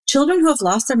 Children who have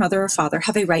lost their mother or father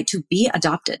have a right to be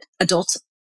adopted. Adults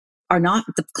are not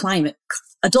the client.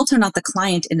 Adults are not the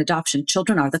client in adoption.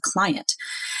 Children are the client.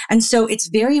 And so it's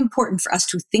very important for us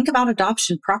to think about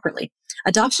adoption properly.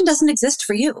 Adoption doesn't exist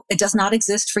for you. It does not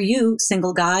exist for you,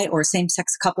 single guy or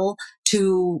same-sex couple,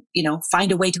 to,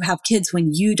 find a way to have kids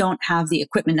when you don't have the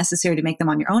equipment necessary to make them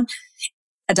on your own.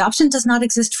 Adoption does not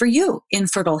exist for you,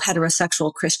 infertile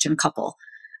heterosexual Christian couple.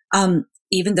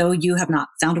 Even though you have not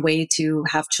found a way to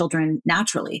have children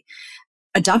naturally.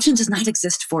 Adoption does not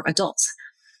exist for adults.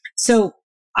 So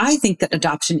I think that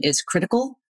adoption is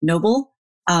critical, noble.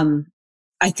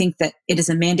 I think that it is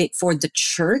a mandate for the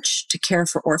church to care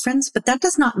for orphans, but that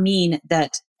does not mean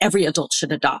that every adult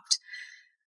should adopt.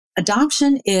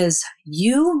 Adoption is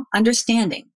you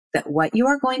understanding that what you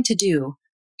are going to do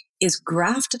is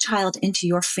graft a child into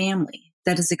your family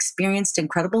that has experienced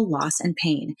incredible loss and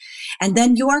pain. And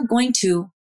then you are going to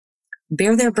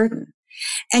bear their burden.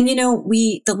 And,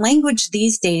 the language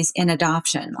these days in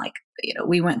adoption,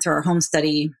 we went through our home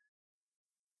study,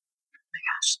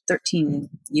 13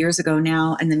 years ago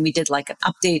now. And then we did an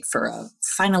update for a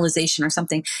finalization or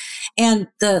something. And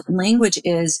the language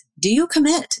is, do you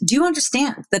commit? Do you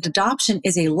understand that adoption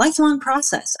is a lifelong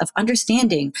process of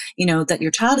understanding, that your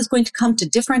child is going to come to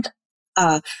different,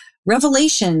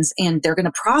 revelations, and they're going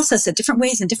to process it different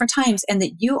ways and different times, and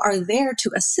that you are there to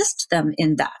assist them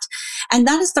in that. And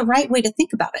that is the right way to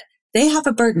think about it. They have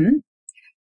a burden.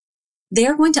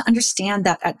 They're going to understand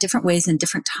that at different ways and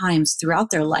different times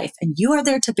throughout their life, and you are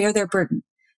there to bear their burden.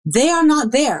 They are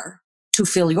not there to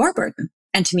fill your burden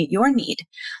and to meet your need.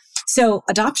 So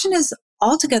adoption is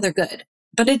altogether good,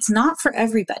 but it's not for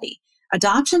everybody.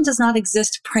 Adoption does not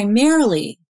exist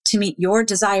primarily to meet your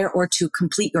desire or to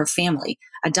complete your family.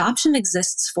 Adoption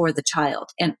exists for the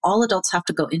child, and all adults have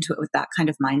to go into it with that kind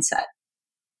of mindset.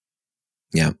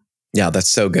 Yeah. Yeah, that's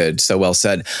so good. So well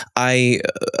said. I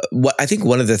think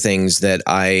one of the things that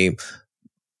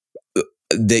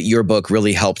that your book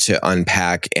really helped to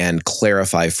unpack and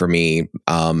clarify for me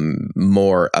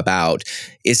more about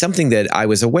is something that I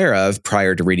was aware of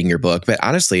prior to reading your book. But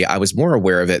honestly, I was more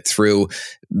aware of it through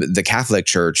the Catholic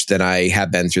Church than I have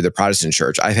been through the Protestant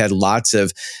Church. I've had lots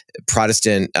of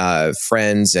Protestant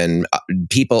friends and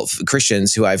people,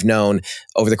 Christians who I've known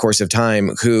over the course of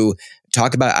time who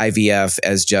talk about IVF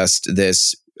as just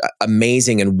this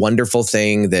amazing and wonderful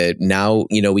thing that now,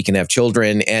 we can have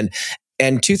children.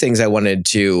 And two things I wanted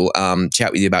to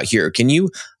chat with you about here. Can you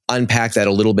unpack that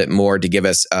a little bit more to give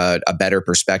us a better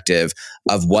perspective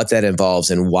of what that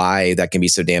involves and why that can be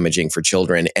so damaging for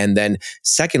children? And then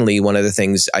secondly, one of the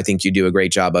things I think you do a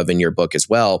great job of in your book as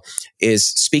well is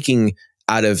speaking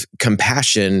out of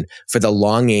compassion for the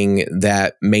longing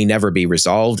that may never be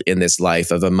resolved in this life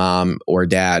of a mom or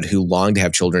dad who long to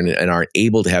have children and aren't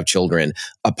able to have children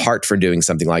apart from doing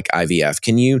something like IVF.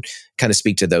 Can you kind of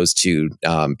speak to those two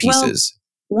pieces?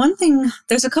 Well, one thing,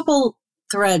 there's a couple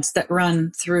threads that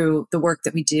run through the work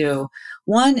that we do.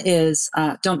 One is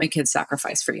don't make kids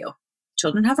sacrifice for you.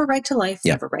 Children have a right to life.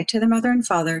 They have a right to their mother and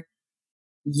father.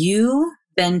 You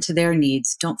bend to their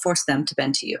needs. Don't force them to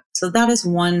bend to you. So that is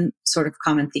one sort of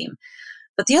common theme.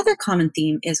 But the other common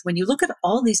theme is when you look at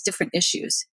all these different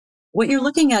issues, what you're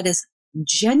looking at is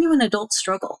genuine adult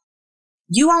struggle.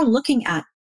 You are looking at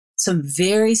some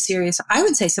very serious, I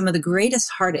would say some of the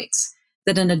greatest heartaches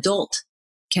that an adult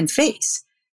can face.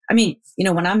 I mean,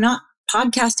 when I'm not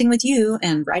podcasting with you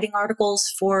and writing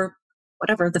articles for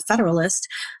the Federalist,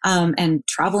 and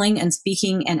traveling and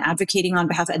speaking and advocating on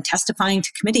behalf and testifying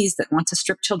to committees that want to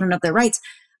strip children of their rights,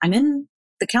 I'm in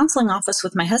the counseling office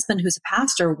with my husband, who's a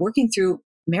pastor, working through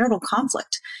marital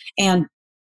conflict and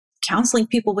counseling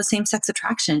people with same-sex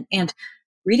attraction and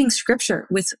reading scripture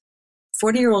with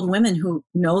 40-year-old women who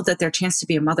know that their chance to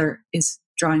be a mother is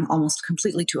drawing almost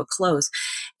completely to a close.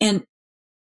 And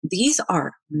these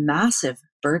are massive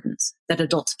burdens that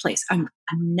adults place. I'm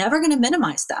never going to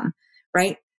minimize them,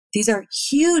 right? These are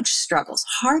huge struggles,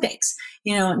 heartaches.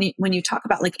 When you talk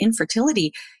about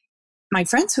infertility, my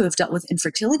friends who have dealt with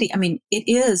infertility, I mean, it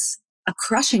is a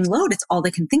crushing load. It's all they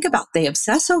can think about. They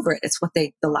obsess over it. It's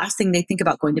the last thing they think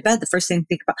about going to bed. The first thing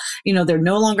they think about, they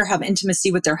no longer have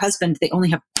intimacy with their husband. They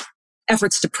only have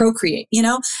efforts to procreate,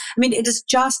 I mean, it is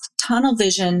just tunnel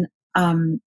vision.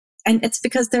 And it's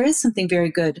because there is something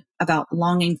very good about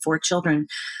longing for children.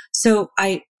 So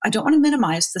I don't want to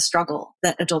minimize the struggle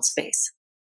that adults face.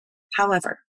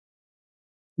 However,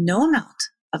 no amount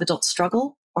of adult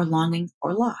struggle or longing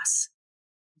or loss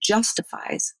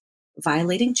justifies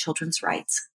violating children's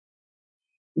rights.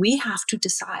 We have to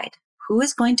decide who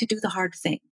is going to do the hard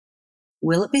thing.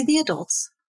 Will it be the adults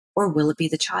or will it be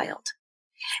the child?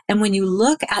 And when you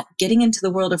look at getting into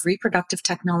the world of reproductive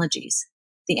technologies,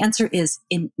 the answer is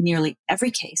in nearly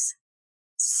every case,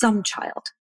 some child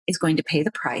is going to pay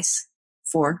the price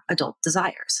for adult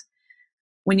desires.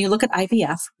 When you look at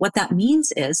IVF, what that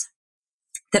means is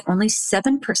that only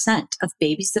 7% of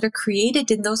babies that are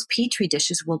created in those petri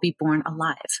dishes will be born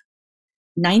alive.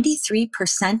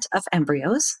 93% of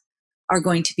embryos are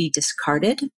going to be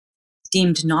discarded,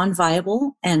 deemed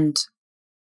non-viable, and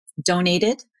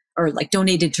donated, or like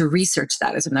donated to research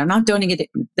status. And they're not donating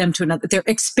them to another, they're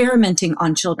experimenting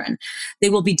on children. They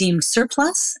will be deemed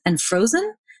surplus and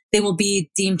frozen. They will be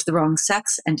deemed the wrong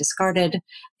sex and discarded.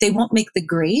 They won't make the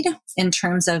grade in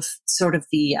terms of sort of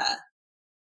the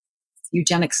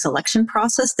eugenic selection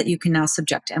process that you can now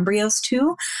subject embryos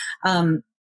to.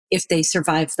 If they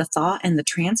survive the thaw and the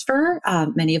transfer,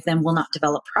 many of them will not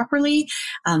develop properly.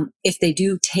 If they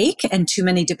do take and too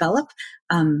many develop,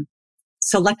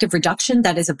 selective reduction,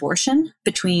 that is abortion,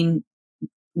 between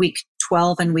week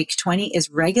 12 and week 20 is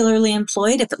regularly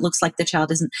employed if it looks like the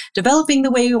child isn't developing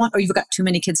the way you want, or you've got too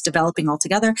many kids developing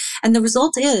altogether. And the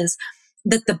result is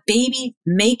that the baby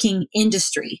making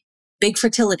industry, big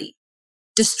fertility,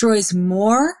 destroys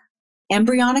more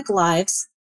embryonic lives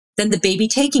than the baby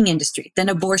taking industry, than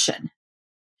abortion.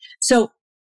 So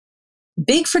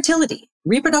big fertility,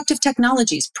 reproductive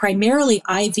technologies, primarily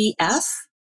IVF,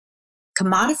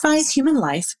 commodifies human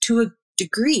life to a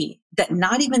degree that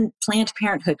not even Planned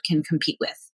Parenthood can compete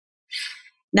with.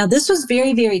 Now, this was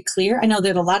very, very clear. I know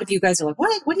that a lot of you guys are like,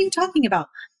 what are you talking about?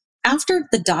 After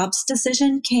the Dobbs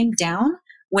decision came down,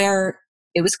 where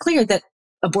it was clear that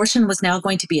abortion was now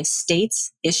going to be a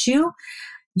state's issue,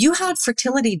 you had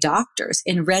fertility doctors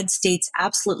in red states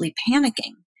absolutely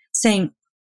panicking, saying,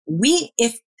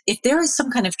 if there is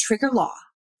some kind of trigger law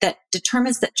that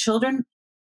determines that children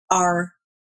are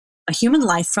a human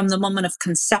life from the moment of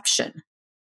conception,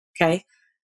 okay,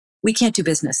 we can't do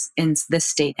business in this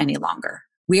state any longer.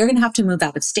 We are going to have to move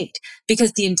out of state,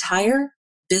 because the entire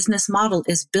business model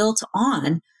is built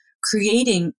on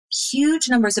creating huge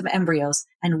numbers of embryos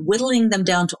and whittling them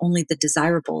down to only the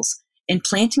desirables,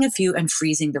 implanting a few and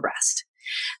freezing the rest.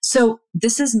 So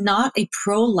this is not a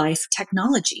pro-life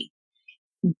technology.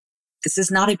 This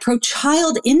is not a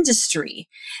pro-child industry.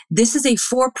 This is a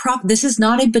for-profit. This is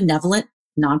not a benevolent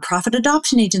nonprofit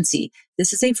adoption agency.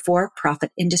 This is a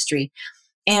for-profit industry.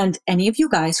 And any of you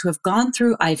guys who have gone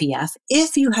through IVF,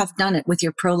 if you have done it with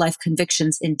your pro-life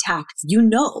convictions intact, you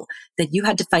know that you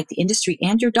had to fight the industry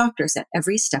and your doctors at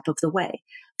every step of the way,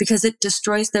 because it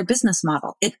destroys their business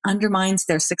model. It undermines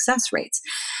their success rates.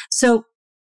 So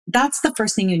that's the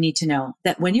first thing you need to know,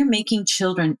 that when you're making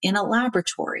children in a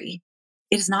laboratory,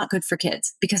 it is not good for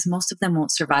kids, because most of them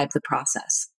won't survive the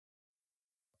process.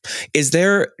 Is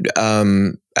there,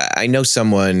 I know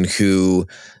someone who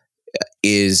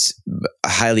is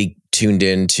highly tuned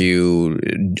into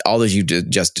all that you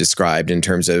just described in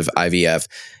terms of IVF,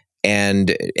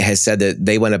 and has said that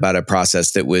they went about a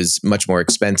process that was much more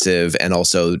expensive. And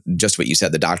also just what you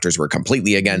said, the doctors were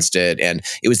completely against it. And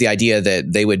it was the idea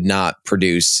that they would not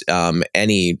produce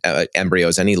any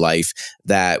embryos, any life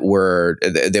that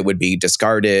would be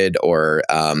discarded or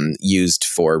used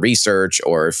for research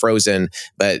or frozen.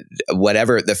 But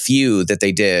whatever, the few that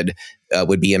they did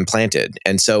would be implanted.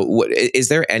 And so is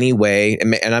there any way,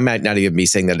 and I might not even be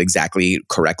saying that exactly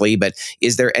correctly, but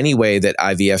is there any way that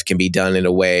IVF can be done in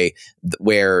a way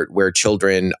where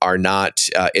children are not,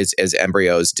 as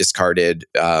embryos discarded,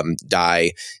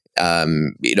 die,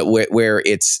 where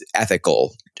it's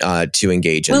ethical to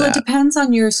engage in that? Well, it depends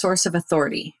on your source of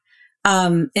authority.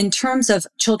 In terms of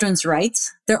children's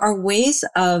rights, there are ways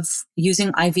of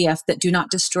using IVF that do not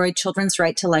destroy children's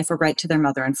right to life or right to their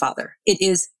mother and father. It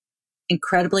is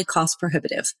incredibly cost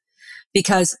prohibitive,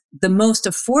 because the most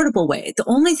affordable way, the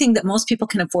only thing that most people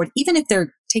can afford, even if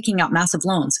they're taking out massive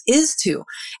loans, is to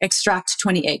extract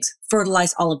 20 eggs,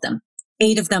 fertilize all of them.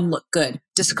 8 of them look good.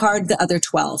 Discard the other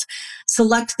 12.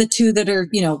 Select the 2 that are,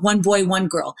 1 boy, 1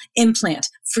 girl. Implant.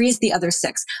 Freeze the other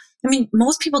 6. I mean,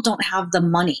 most people don't have the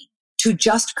money to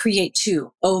just create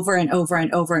 2 over and over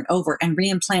and over and over and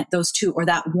reimplant those 2 or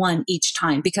that 1 each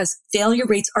time, because failure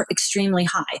rates are extremely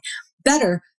high.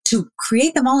 Better to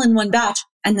create them all in one batch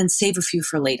and then save a few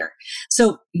for later.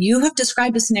 So you have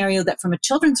described a scenario that from a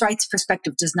children's rights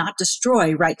perspective does not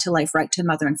destroy right to life, right to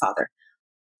mother and father.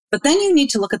 But then you need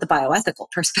to look at the bioethical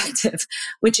perspective,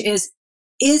 which is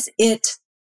it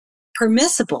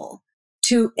permissible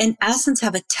to, in essence,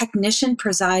 have a technician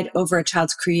preside over a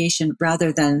child's creation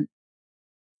rather than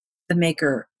the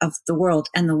maker of the world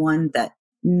and the one that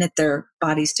knit their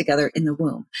bodies together in the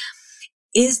womb?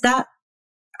 Is that,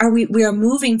 we are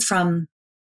moving from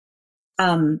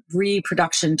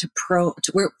reproduction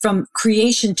we're from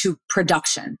creation to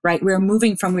production, right? We're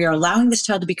moving from, we are allowing this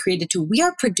child to be created to, we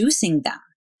are producing them.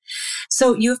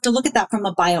 So you have to look at that from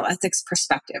a bioethics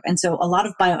perspective. And so a lot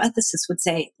of bioethicists would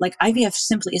say, like, IVF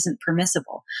simply isn't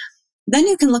permissible. Then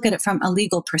you can look at it from a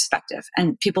legal perspective.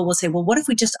 And people will say, well, what if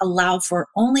we just allow for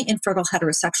only infertile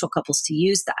heterosexual couples to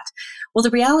use that? Well, the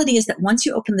reality is that once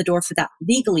you open the door for that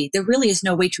legally, there really is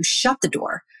no way to shut the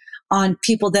door on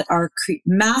people that are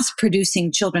mass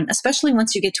producing children, especially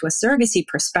once you get to a surrogacy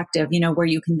perspective, where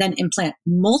you can then implant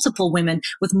multiple women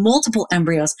with multiple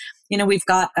embryos. We've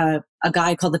got a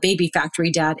guy called the Baby Factory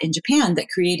Dad in Japan that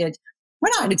created,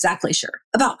 we're not exactly sure,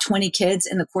 about 20 kids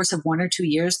in the course of 1 or 2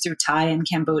 years through Thai and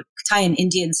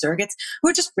Indian surrogates who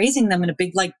are just raising them in a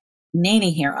big, like,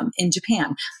 nanny harem in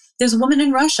Japan. There's a woman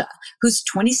in Russia who's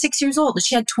 26 years old, and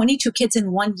she had 22 kids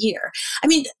in 1 year. I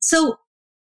mean, so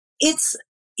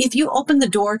if you open the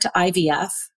door to IVF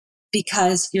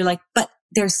because you're like, but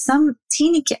there's some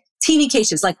teeny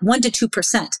cases, like 1% to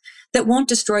 2%, that won't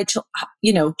destroy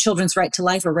children's right to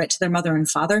life or right to their mother and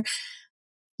father.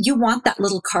 You want that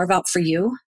little carve out for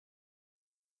you.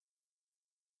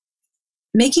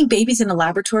 Making babies in a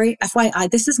laboratory,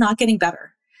 FYI, this is not getting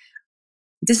better.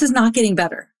 This is not getting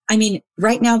better. I mean,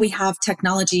 right now we have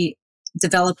technology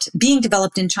being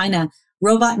developed in China,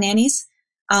 robot nannies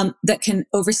that can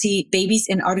oversee babies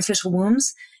in artificial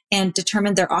wombs and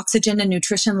determine their oxygen and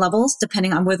nutrition levels,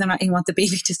 depending on whether or not you want the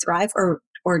baby to thrive or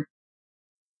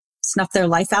snuff their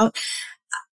life out.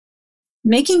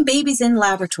 Making babies in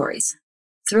laboratories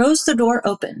throws the door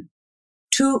open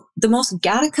to the most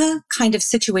Gattaca kind of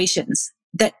situations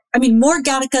more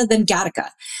Gattaca than Gattaca.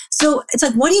 So it's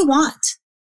like, what do you want?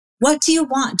 What do you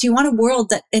want? Do you want a world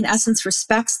that in essence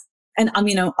respects, and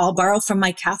I'll borrow from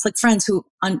my Catholic friends who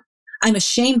I'm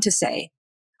ashamed to say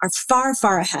are far,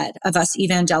 far ahead of us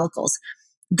evangelicals,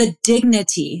 the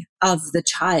dignity of the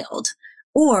child?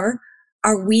 Or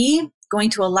are we going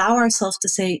to allow ourselves to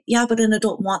say, yeah, but an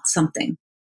adult wants something?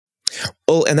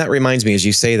 Well, and that reminds me, as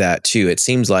you say that too, it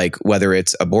seems like whether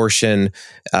it's abortion,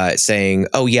 saying,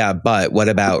 oh yeah, but what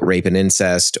about rape and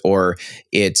incest? Or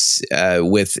it's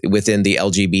within the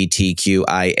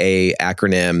LGBTQIA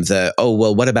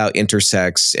acronym, what about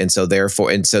intersex? And so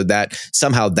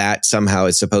that somehow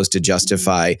is supposed to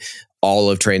justify all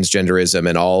of transgenderism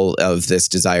and all of this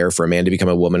desire for a man to become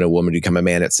a woman to become a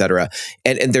man, et cetera.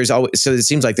 And there's always, so it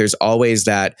seems like there's always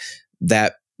that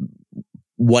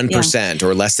 1%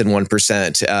 or less than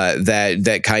 1%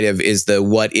 that kind of is the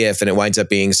what if, and it winds up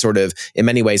being sort of in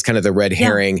many ways kind of the red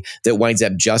herring that winds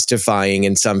up justifying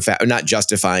in some not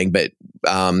justifying, but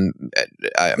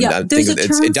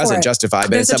it doesn't justify.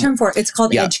 But there's a term for it. It's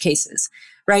called edge cases.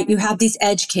 Right? You have these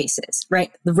edge cases,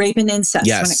 right? The rape and incest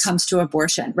when it comes to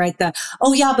abortion, right? But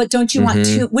don't you want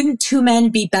wouldn't two men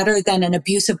be better than an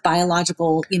abusive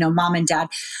biological, mom and dad,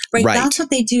 right? That's what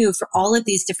they do for all of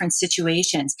these different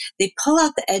situations. They pull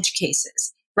out the edge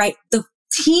cases, right? The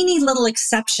teeny little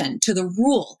exception to the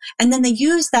rule. And then they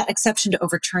use that exception to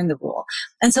overturn the rule.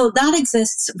 And so that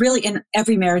exists really in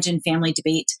every marriage and family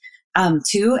debate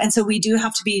too. And so we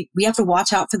have to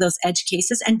watch out for those edge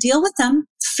cases and deal with them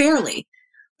fairly.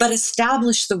 But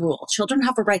establish the rule. Children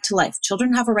have a right to life.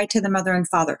 Children have a right to their mother and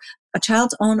father. A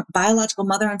child's own biological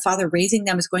mother and father raising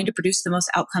them is going to produce the most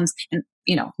outcomes in,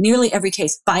 nearly every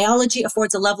case. Biology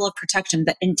affords a level of protection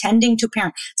that intending to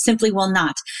parent simply will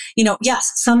not.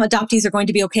 Yes, some adoptees are going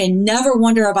to be okay and never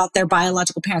wonder about their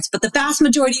biological parents, but the vast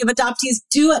majority of adoptees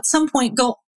do at some point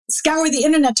go scour the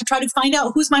internet to try to find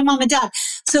out who's my mom and dad.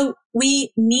 So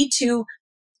we need to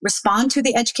respond to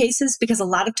the edge cases because a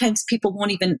lot of times people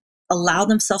won't even allow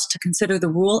themselves to consider the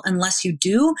rule unless you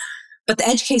do. But the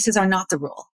edge cases are not the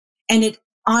rule. And it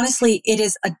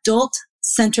is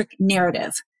adult-centric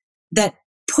narrative that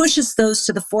pushes those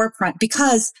to the forefront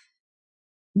because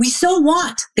we so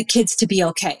want the kids to be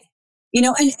okay. And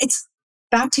it's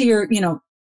back to your,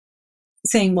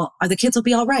 saying, well, the kids will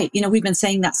be all right. We've been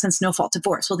saying that since No Fault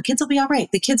Divorce. Well, the kids will be all right.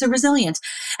 The kids are resilient.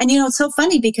 And, it's so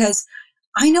funny because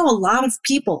I know a lot of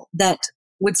people that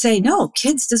would say, no,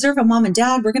 kids deserve a mom and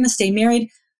dad. We're going to stay married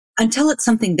until it's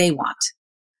something they want,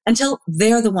 until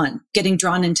they're the one getting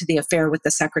drawn into the affair with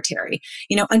the secretary,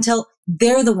 until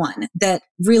they're the one that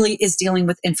really is dealing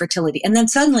with infertility. And then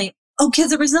suddenly,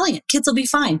 kids are resilient. Kids will be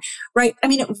fine, right? I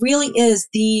mean, it really is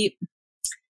the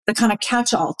kind of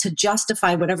catch-all to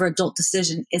justify whatever adult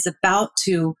decision is about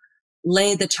to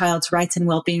lay the child's rights and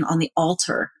well-being on the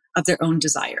altar of their own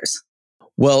desires.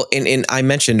 Well, and I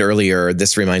mentioned earlier,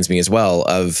 this reminds me as well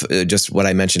of just what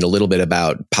I mentioned a little bit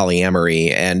about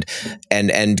polyamory and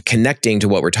connecting to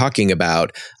what we're talking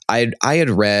about. I had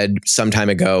read some time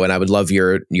ago, and I would love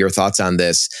your thoughts on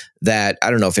this, that I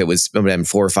don't know if it was 4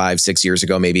 or 5, 6 years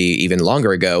ago, maybe even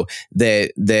longer ago,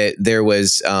 that there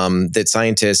was that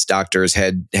scientists, doctors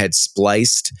had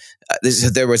spliced.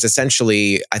 There was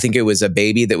essentially, I think it was a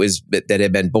baby that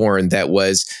had been born that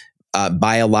was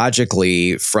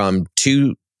biologically from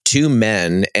two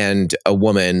men and a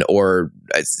woman, or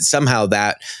somehow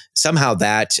that,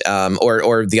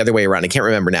 or the other way around. I can't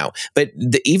remember now. But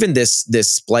even this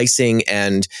splicing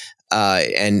and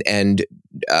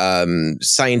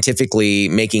scientifically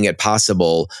making it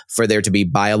possible for there to be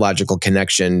biological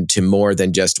connection to more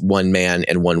than just one man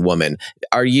and one woman.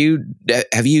 Have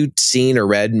you seen or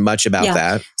read much about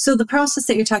that? So the process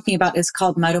that you're talking about is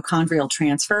called mitochondrial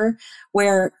transfer,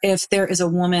 where if there is a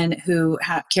woman who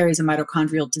carries a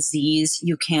mitochondrial disease,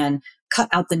 you can cut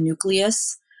out the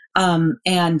nucleus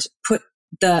and put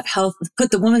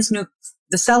the woman's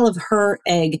the cell of her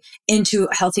egg into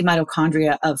a healthy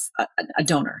mitochondria of a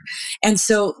donor. And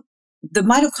so the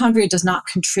mitochondria does not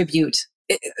contribute.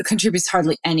 It contributes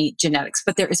hardly any genetics,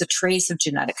 but there is a trace of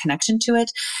genetic connection to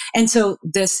it. And so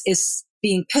this is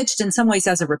being pitched in some ways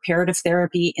as a reparative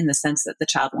therapy, in the sense that the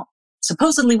child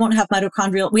supposedly won't have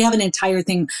mitochondrial. We have an entire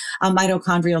thing,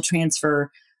 mitochondrial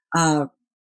transfer,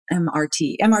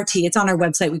 MRT. It's on our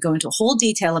website. We go into whole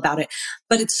detail about it,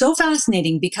 but it's so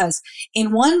fascinating because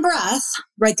in one breath,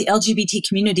 right, the LGBT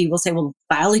community will say, well,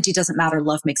 biology doesn't matter.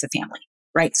 Love makes a family,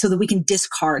 right? So that we can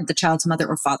discard the child's mother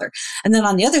or father. And then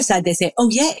on the other side, they say, oh,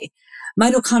 yay,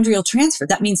 mitochondrial transfer.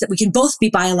 That means that we can both be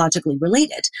biologically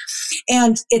related.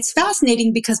 And it's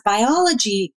fascinating because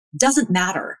biology doesn't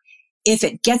matter if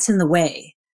it gets in the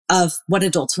way of what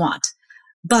adults want.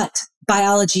 But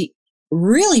biology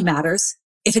really matters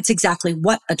if it's exactly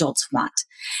what adults want.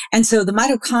 And so the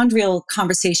mitochondrial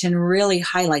conversation really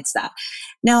highlights that.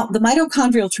 Now, the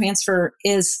mitochondrial transfer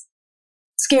is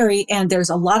scary, and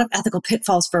there's a lot of ethical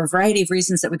pitfalls for a variety of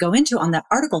reasons that we go into on that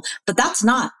article, but that's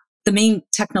not the main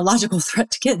technological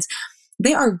threat to kids.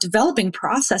 They are developing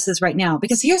processes right now,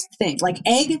 because here's the thing, like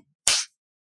egg,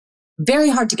 very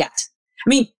hard to get. I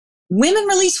mean, women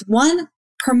release 1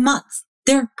 per month.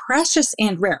 They're precious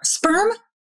and rare. Sperm,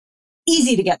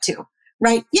 easy to get to,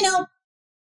 right?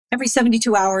 Every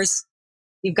 72 hours,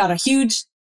 you've got a huge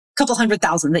couple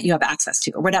 100,000 that you have access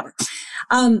to, or whatever.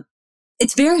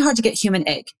 It's very hard to get human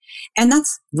egg. And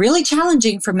that's really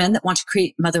challenging for men that want to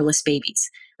create motherless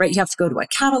babies, right? You have to go to a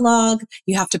catalog.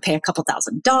 You have to pay a couple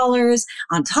 $1,000s.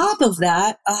 On top of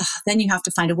that, then you have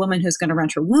to find a woman who's going to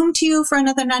rent her womb to you for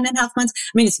another 9.5 months.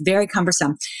 I mean, it's very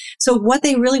cumbersome. So what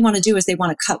they really want to do is they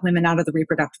want to cut women out of the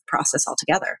reproductive process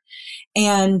altogether.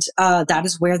 And that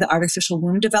is where the artificial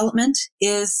womb development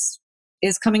is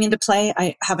coming into play.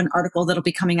 I have an article that'll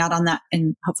be coming out on that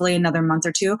in hopefully another month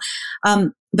or two.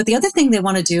 But the other thing they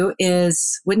want to do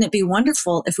is, wouldn't it be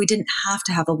wonderful if we didn't have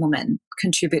to have a woman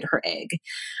contribute her egg?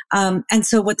 And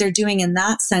so what they're doing in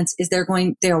that sense is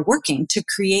they're working to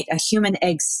create a human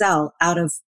egg cell out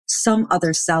of some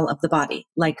other cell of the body,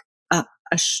 like a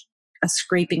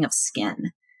scraping of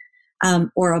skin,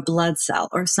 or a blood cell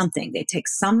or something. They take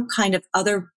some kind of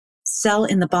other cell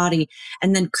in the body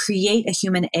and then create a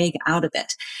human egg out of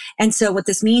it. And so what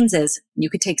this means is you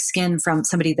could take skin from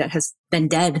somebody that has been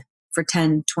dead for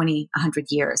 10, 20, 100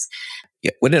 years.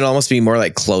 Yeah. Wouldn't it almost be more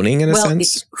like cloning in a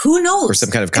sense? Who knows? Or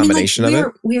some kind of combination of it?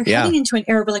 We're heading into an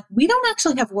era where we don't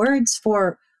actually have words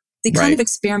for the kind of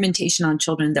experimentation on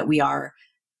children that we are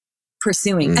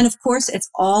pursuing. And of course, it's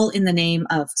all in the name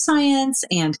of science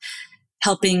and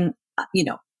helping,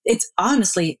 it's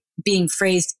honestly being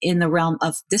phrased in the realm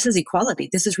of, this is equality.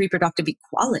 This is reproductive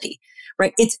equality,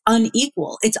 right? It's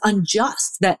unequal. It's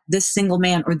unjust that this single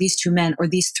man or these 2 men or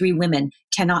these 3 women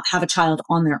cannot have a child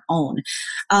on their own.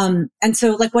 And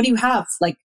so what do you have?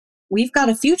 We've got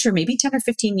a future, maybe 10 or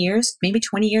 15 years, maybe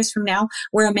 20 years from now,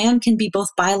 where a man can be both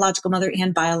biological mother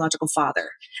and biological father,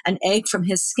 an egg from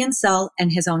his skin cell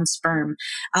and his own sperm,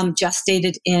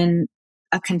 gestated in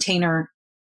a container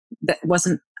that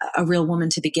wasn't a real woman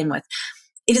to begin with.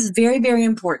 It is very, very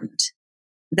important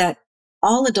that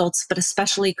all adults, but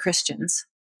especially Christians,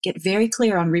 get very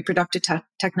clear on reproductive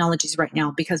technologies right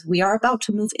now, because we are about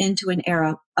to move into an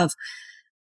era of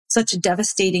such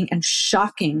devastating and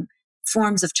shocking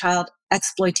forms of child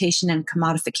exploitation and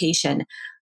commodification.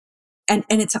 And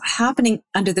it's happening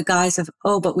under the guise of,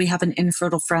 but we have an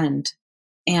infertile friend.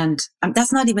 And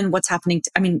that's not even what's happening.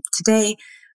 Today,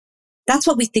 that's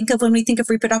what we think of when we think of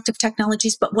reproductive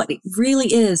technologies. But what it really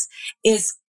is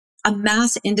a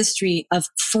mass industry of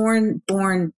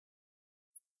foreign-born,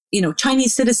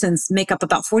 Chinese citizens make up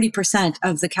about 40%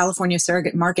 of the California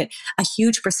surrogate market. A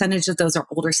huge percentage of those are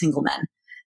older single men.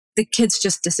 the kids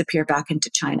just disappear back into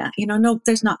China. No,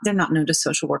 they're not known to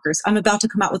social workers. I'm about to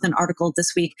come out with an article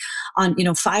this week on,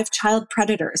 5 child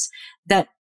predators that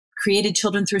created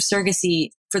children through surrogacy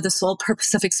for the sole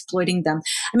purpose of exploiting them.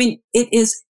 I mean, it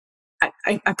is,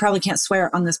 I probably can't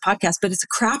swear on this podcast, but it's a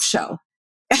crap show.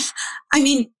 I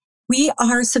mean, we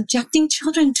are subjecting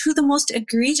children to the most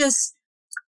egregious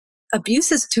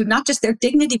abuses to not just their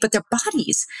dignity, but their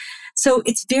bodies. So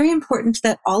it's very important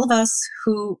that all of us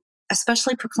who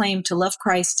especially proclaim to love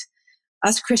Christ,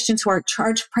 us Christians who are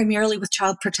charged primarily with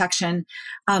child protection,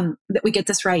 that we get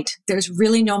this right. There's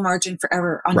really no margin for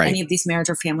error on any of these marriage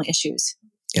or family issues.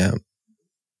 Yeah.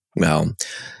 Well,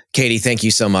 Katy, thank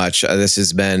you so much. This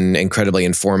has been incredibly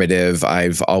informative.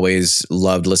 I've always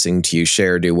loved listening to you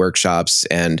share, do workshops,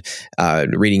 and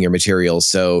reading your materials.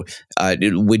 So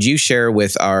would you share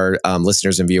with our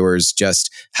listeners and viewers just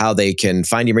how they can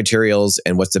find your materials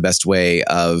and what's the best way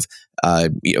of,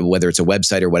 whether it's a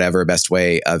website or whatever, best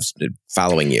way of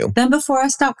following you?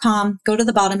 thenbeforeus.com. Go to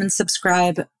the bottom and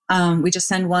subscribe. We just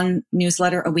send one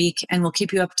newsletter a week, and we'll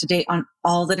keep you up to date on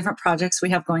all the different projects we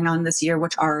have going on this year,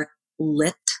 which are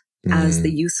lit, as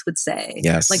the youth would say.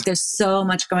 Yes. Like there's so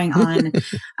much going on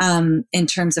in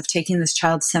terms of taking this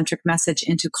child-centric message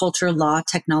into culture, law,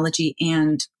 technology,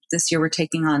 and this year we're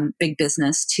taking on big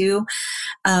business too.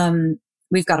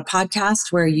 We've got a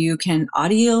podcast where you can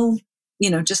audio,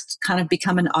 just kind of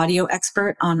become an audio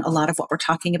expert on a lot of what we're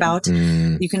talking about.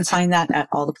 You can find that at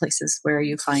all the places where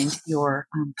you find your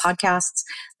podcasts.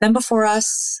 Then Before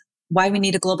Us, Why We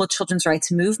Need a Global Children's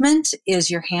Rights Movement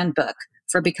is your handbook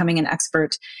for becoming an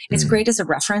expert. It's great as a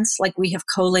reference. Like we have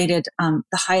collated the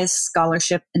highest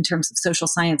scholarship in terms of social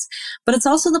science, but it's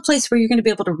also the place where you're going to be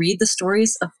able to read the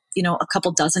stories of, a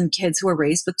couple dozen kids who were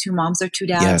raised with 2 moms or 2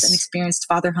 dads and experienced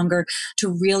father hunger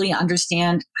to really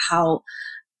understand how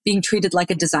being treated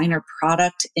like a designer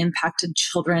product impacted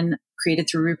children created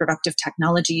through reproductive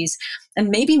technologies, and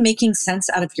maybe making sense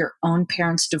out of your own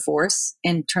parents' divorce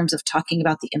in terms of talking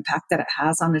about the impact that it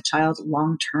has on a child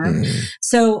long term.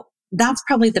 So that's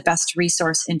probably the best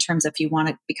resource in terms of if you want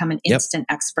to become an instant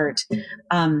expert.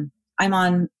 I'm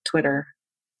on Twitter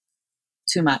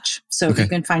too much, so you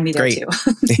can find me there too.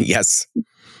 Yes.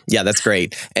 Yeah, that's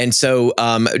great. And so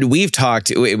we've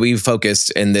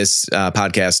focused in this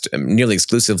podcast nearly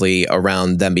exclusively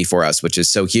around Them Before Us, which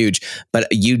is so huge. But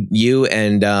you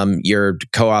and your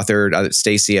co-author,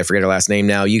 Stacy, I forget her last name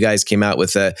now, you guys came out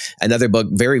with another book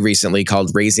very recently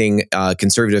called Raising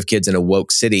Conservative Kids in a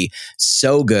Woke City.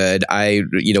 So good. I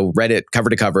read it cover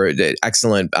to cover.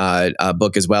 Excellent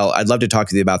book as well. I'd love to talk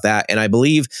to you about that. And I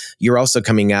believe you're also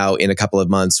coming out in a couple of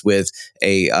months with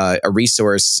a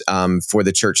resource for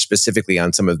the church specifically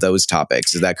on some of those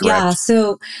topics. Is that correct? Yeah.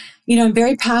 So, I'm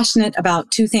very passionate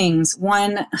about 2 things.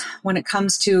 One, when it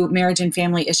comes to marriage and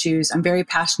family issues, I'm very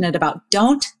passionate about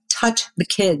don't touch the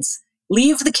kids.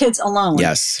 Leave the kids alone.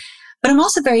 Yes. But I'm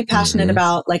also very passionate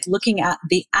about looking at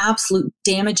the absolute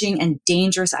damaging and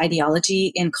dangerous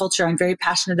ideology in culture. I'm very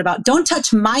passionate about don't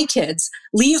touch my kids,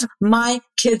 leave my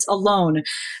kids alone.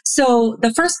 So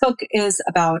the first book is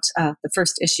about the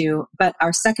first issue, but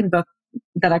our second book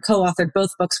that I co-authored both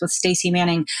books with Stacey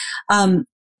Manning.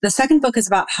 The second book is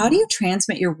about how do you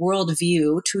transmit your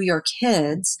worldview to your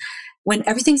kids when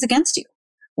everything's against you,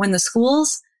 when the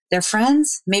schools, their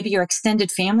friends, maybe your extended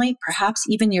family, perhaps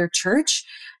even your church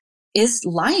is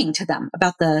lying to them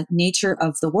about the nature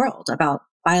of the world, about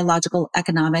biological,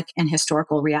 economic, and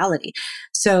historical reality.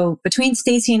 So between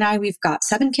Stacey and I, we've got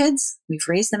 7 kids. We've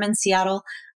raised them in Seattle.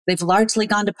 They've largely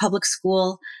gone to public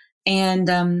school, and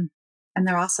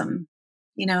they're awesome.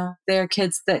 They're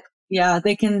kids that,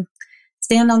 they can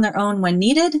stand on their own when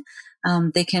needed.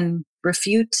 They can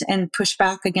refute and push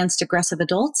back against aggressive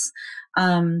adults.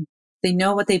 They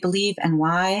know what they believe and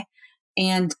why.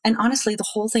 And honestly,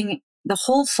 the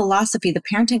whole philosophy, the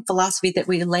parenting philosophy that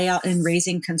we lay out in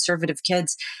raising conservative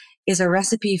kids is a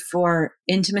recipe for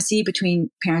intimacy between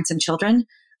parents and children.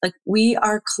 Like we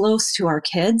are close to our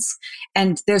kids,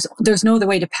 and there's no other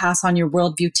way to pass on your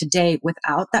worldview today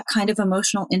without that kind of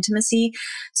emotional intimacy.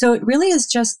 So it really is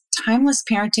just timeless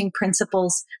parenting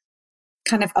principles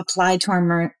kind of applied to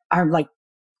our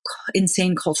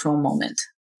insane cultural moment.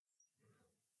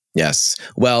 Yes.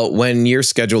 Well, when your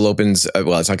schedule opens,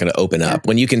 it's not going to open up.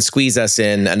 When you can squeeze us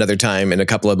in another time in a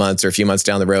couple of months or a few months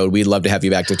down the road, we'd love to have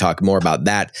you back to talk more about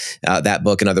that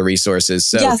book and other resources.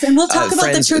 So, yes, and we'll talk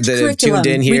about the church curriculum. Tuned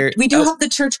in here. We do have the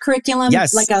church curriculum,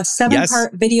 like a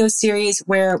 7-part video series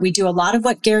where we do a lot of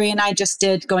what Garry and I just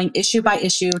did, going issue by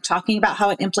issue, talking about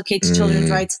how it implicates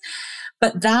children's rights.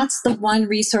 But that's the one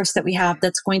resource that we have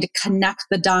that's going to connect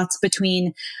the dots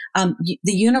between the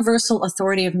universal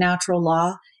authority of natural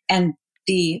law and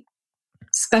the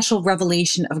special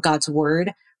revelation of God's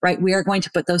word, right? We are going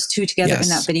to put those two together in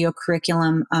that video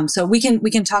curriculum. So we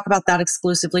can talk about that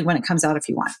exclusively when it comes out if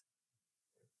you want.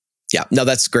 Yeah, no,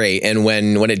 that's great. And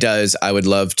when it does, I would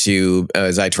love to,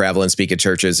 as I travel and speak at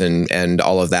churches and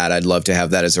all of that, I'd love to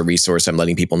have that as a resource I'm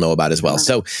letting people know about as well.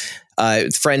 So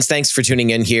friends, thanks for tuning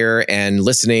in here and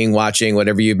listening, watching,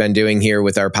 whatever you've been doing here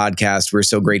with our podcast. We're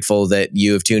so grateful that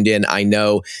you have tuned in. I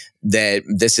know that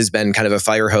this has been kind of a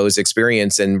fire hose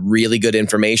experience and really good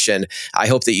information. I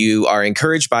hope that you are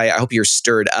encouraged by it. I hope you're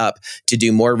stirred up to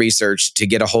do more research, to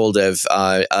get a hold of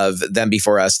Them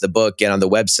Before Us, the book, get on the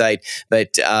website.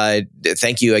 But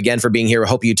thank you again for being here. I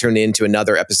hope you tune in to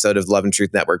another episode of the Love and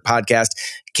Truth Network podcast.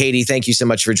 Katy, thank you so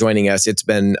much for joining us. It's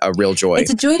been a real joy.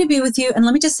 It's a joy to be with you. And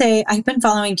let me just say, I've been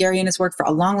following Garry and his work for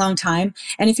a long, long time.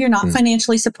 And if you're not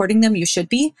financially supporting them, you should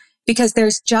be, because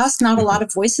there's just not a lot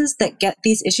of voices that get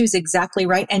these issues exactly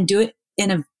right and do it in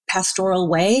a pastoral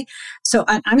way. So,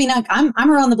 I'm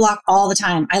around the block all the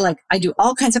time. I do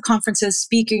all kinds of conferences,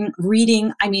 speaking,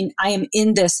 reading. I am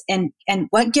in this, and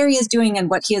what Garry is doing and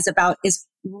what he is about is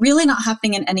really not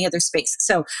happening in any other space.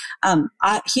 So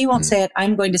he won't say it.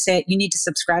 I'm going to say it. You need to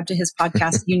subscribe to his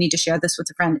podcast. You need to share this with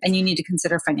a friend, and you need to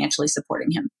consider financially supporting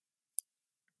him.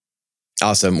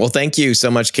 Awesome. Well, thank you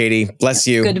so much, Katy. Bless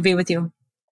you. Good to be with you.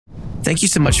 Thank you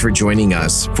so much for joining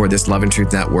us for this Love and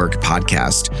Truth Network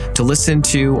podcast. To listen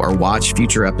to or watch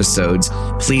future episodes,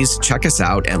 please check us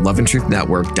out at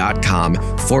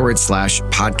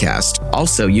loveandtruthnetwork.com/podcast.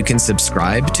 Also, you can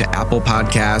subscribe to Apple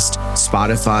Podcast,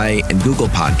 Spotify, and Google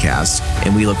Podcasts,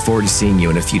 and we look forward to seeing you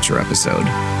in a future episode.